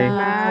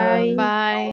 Bye. Bye.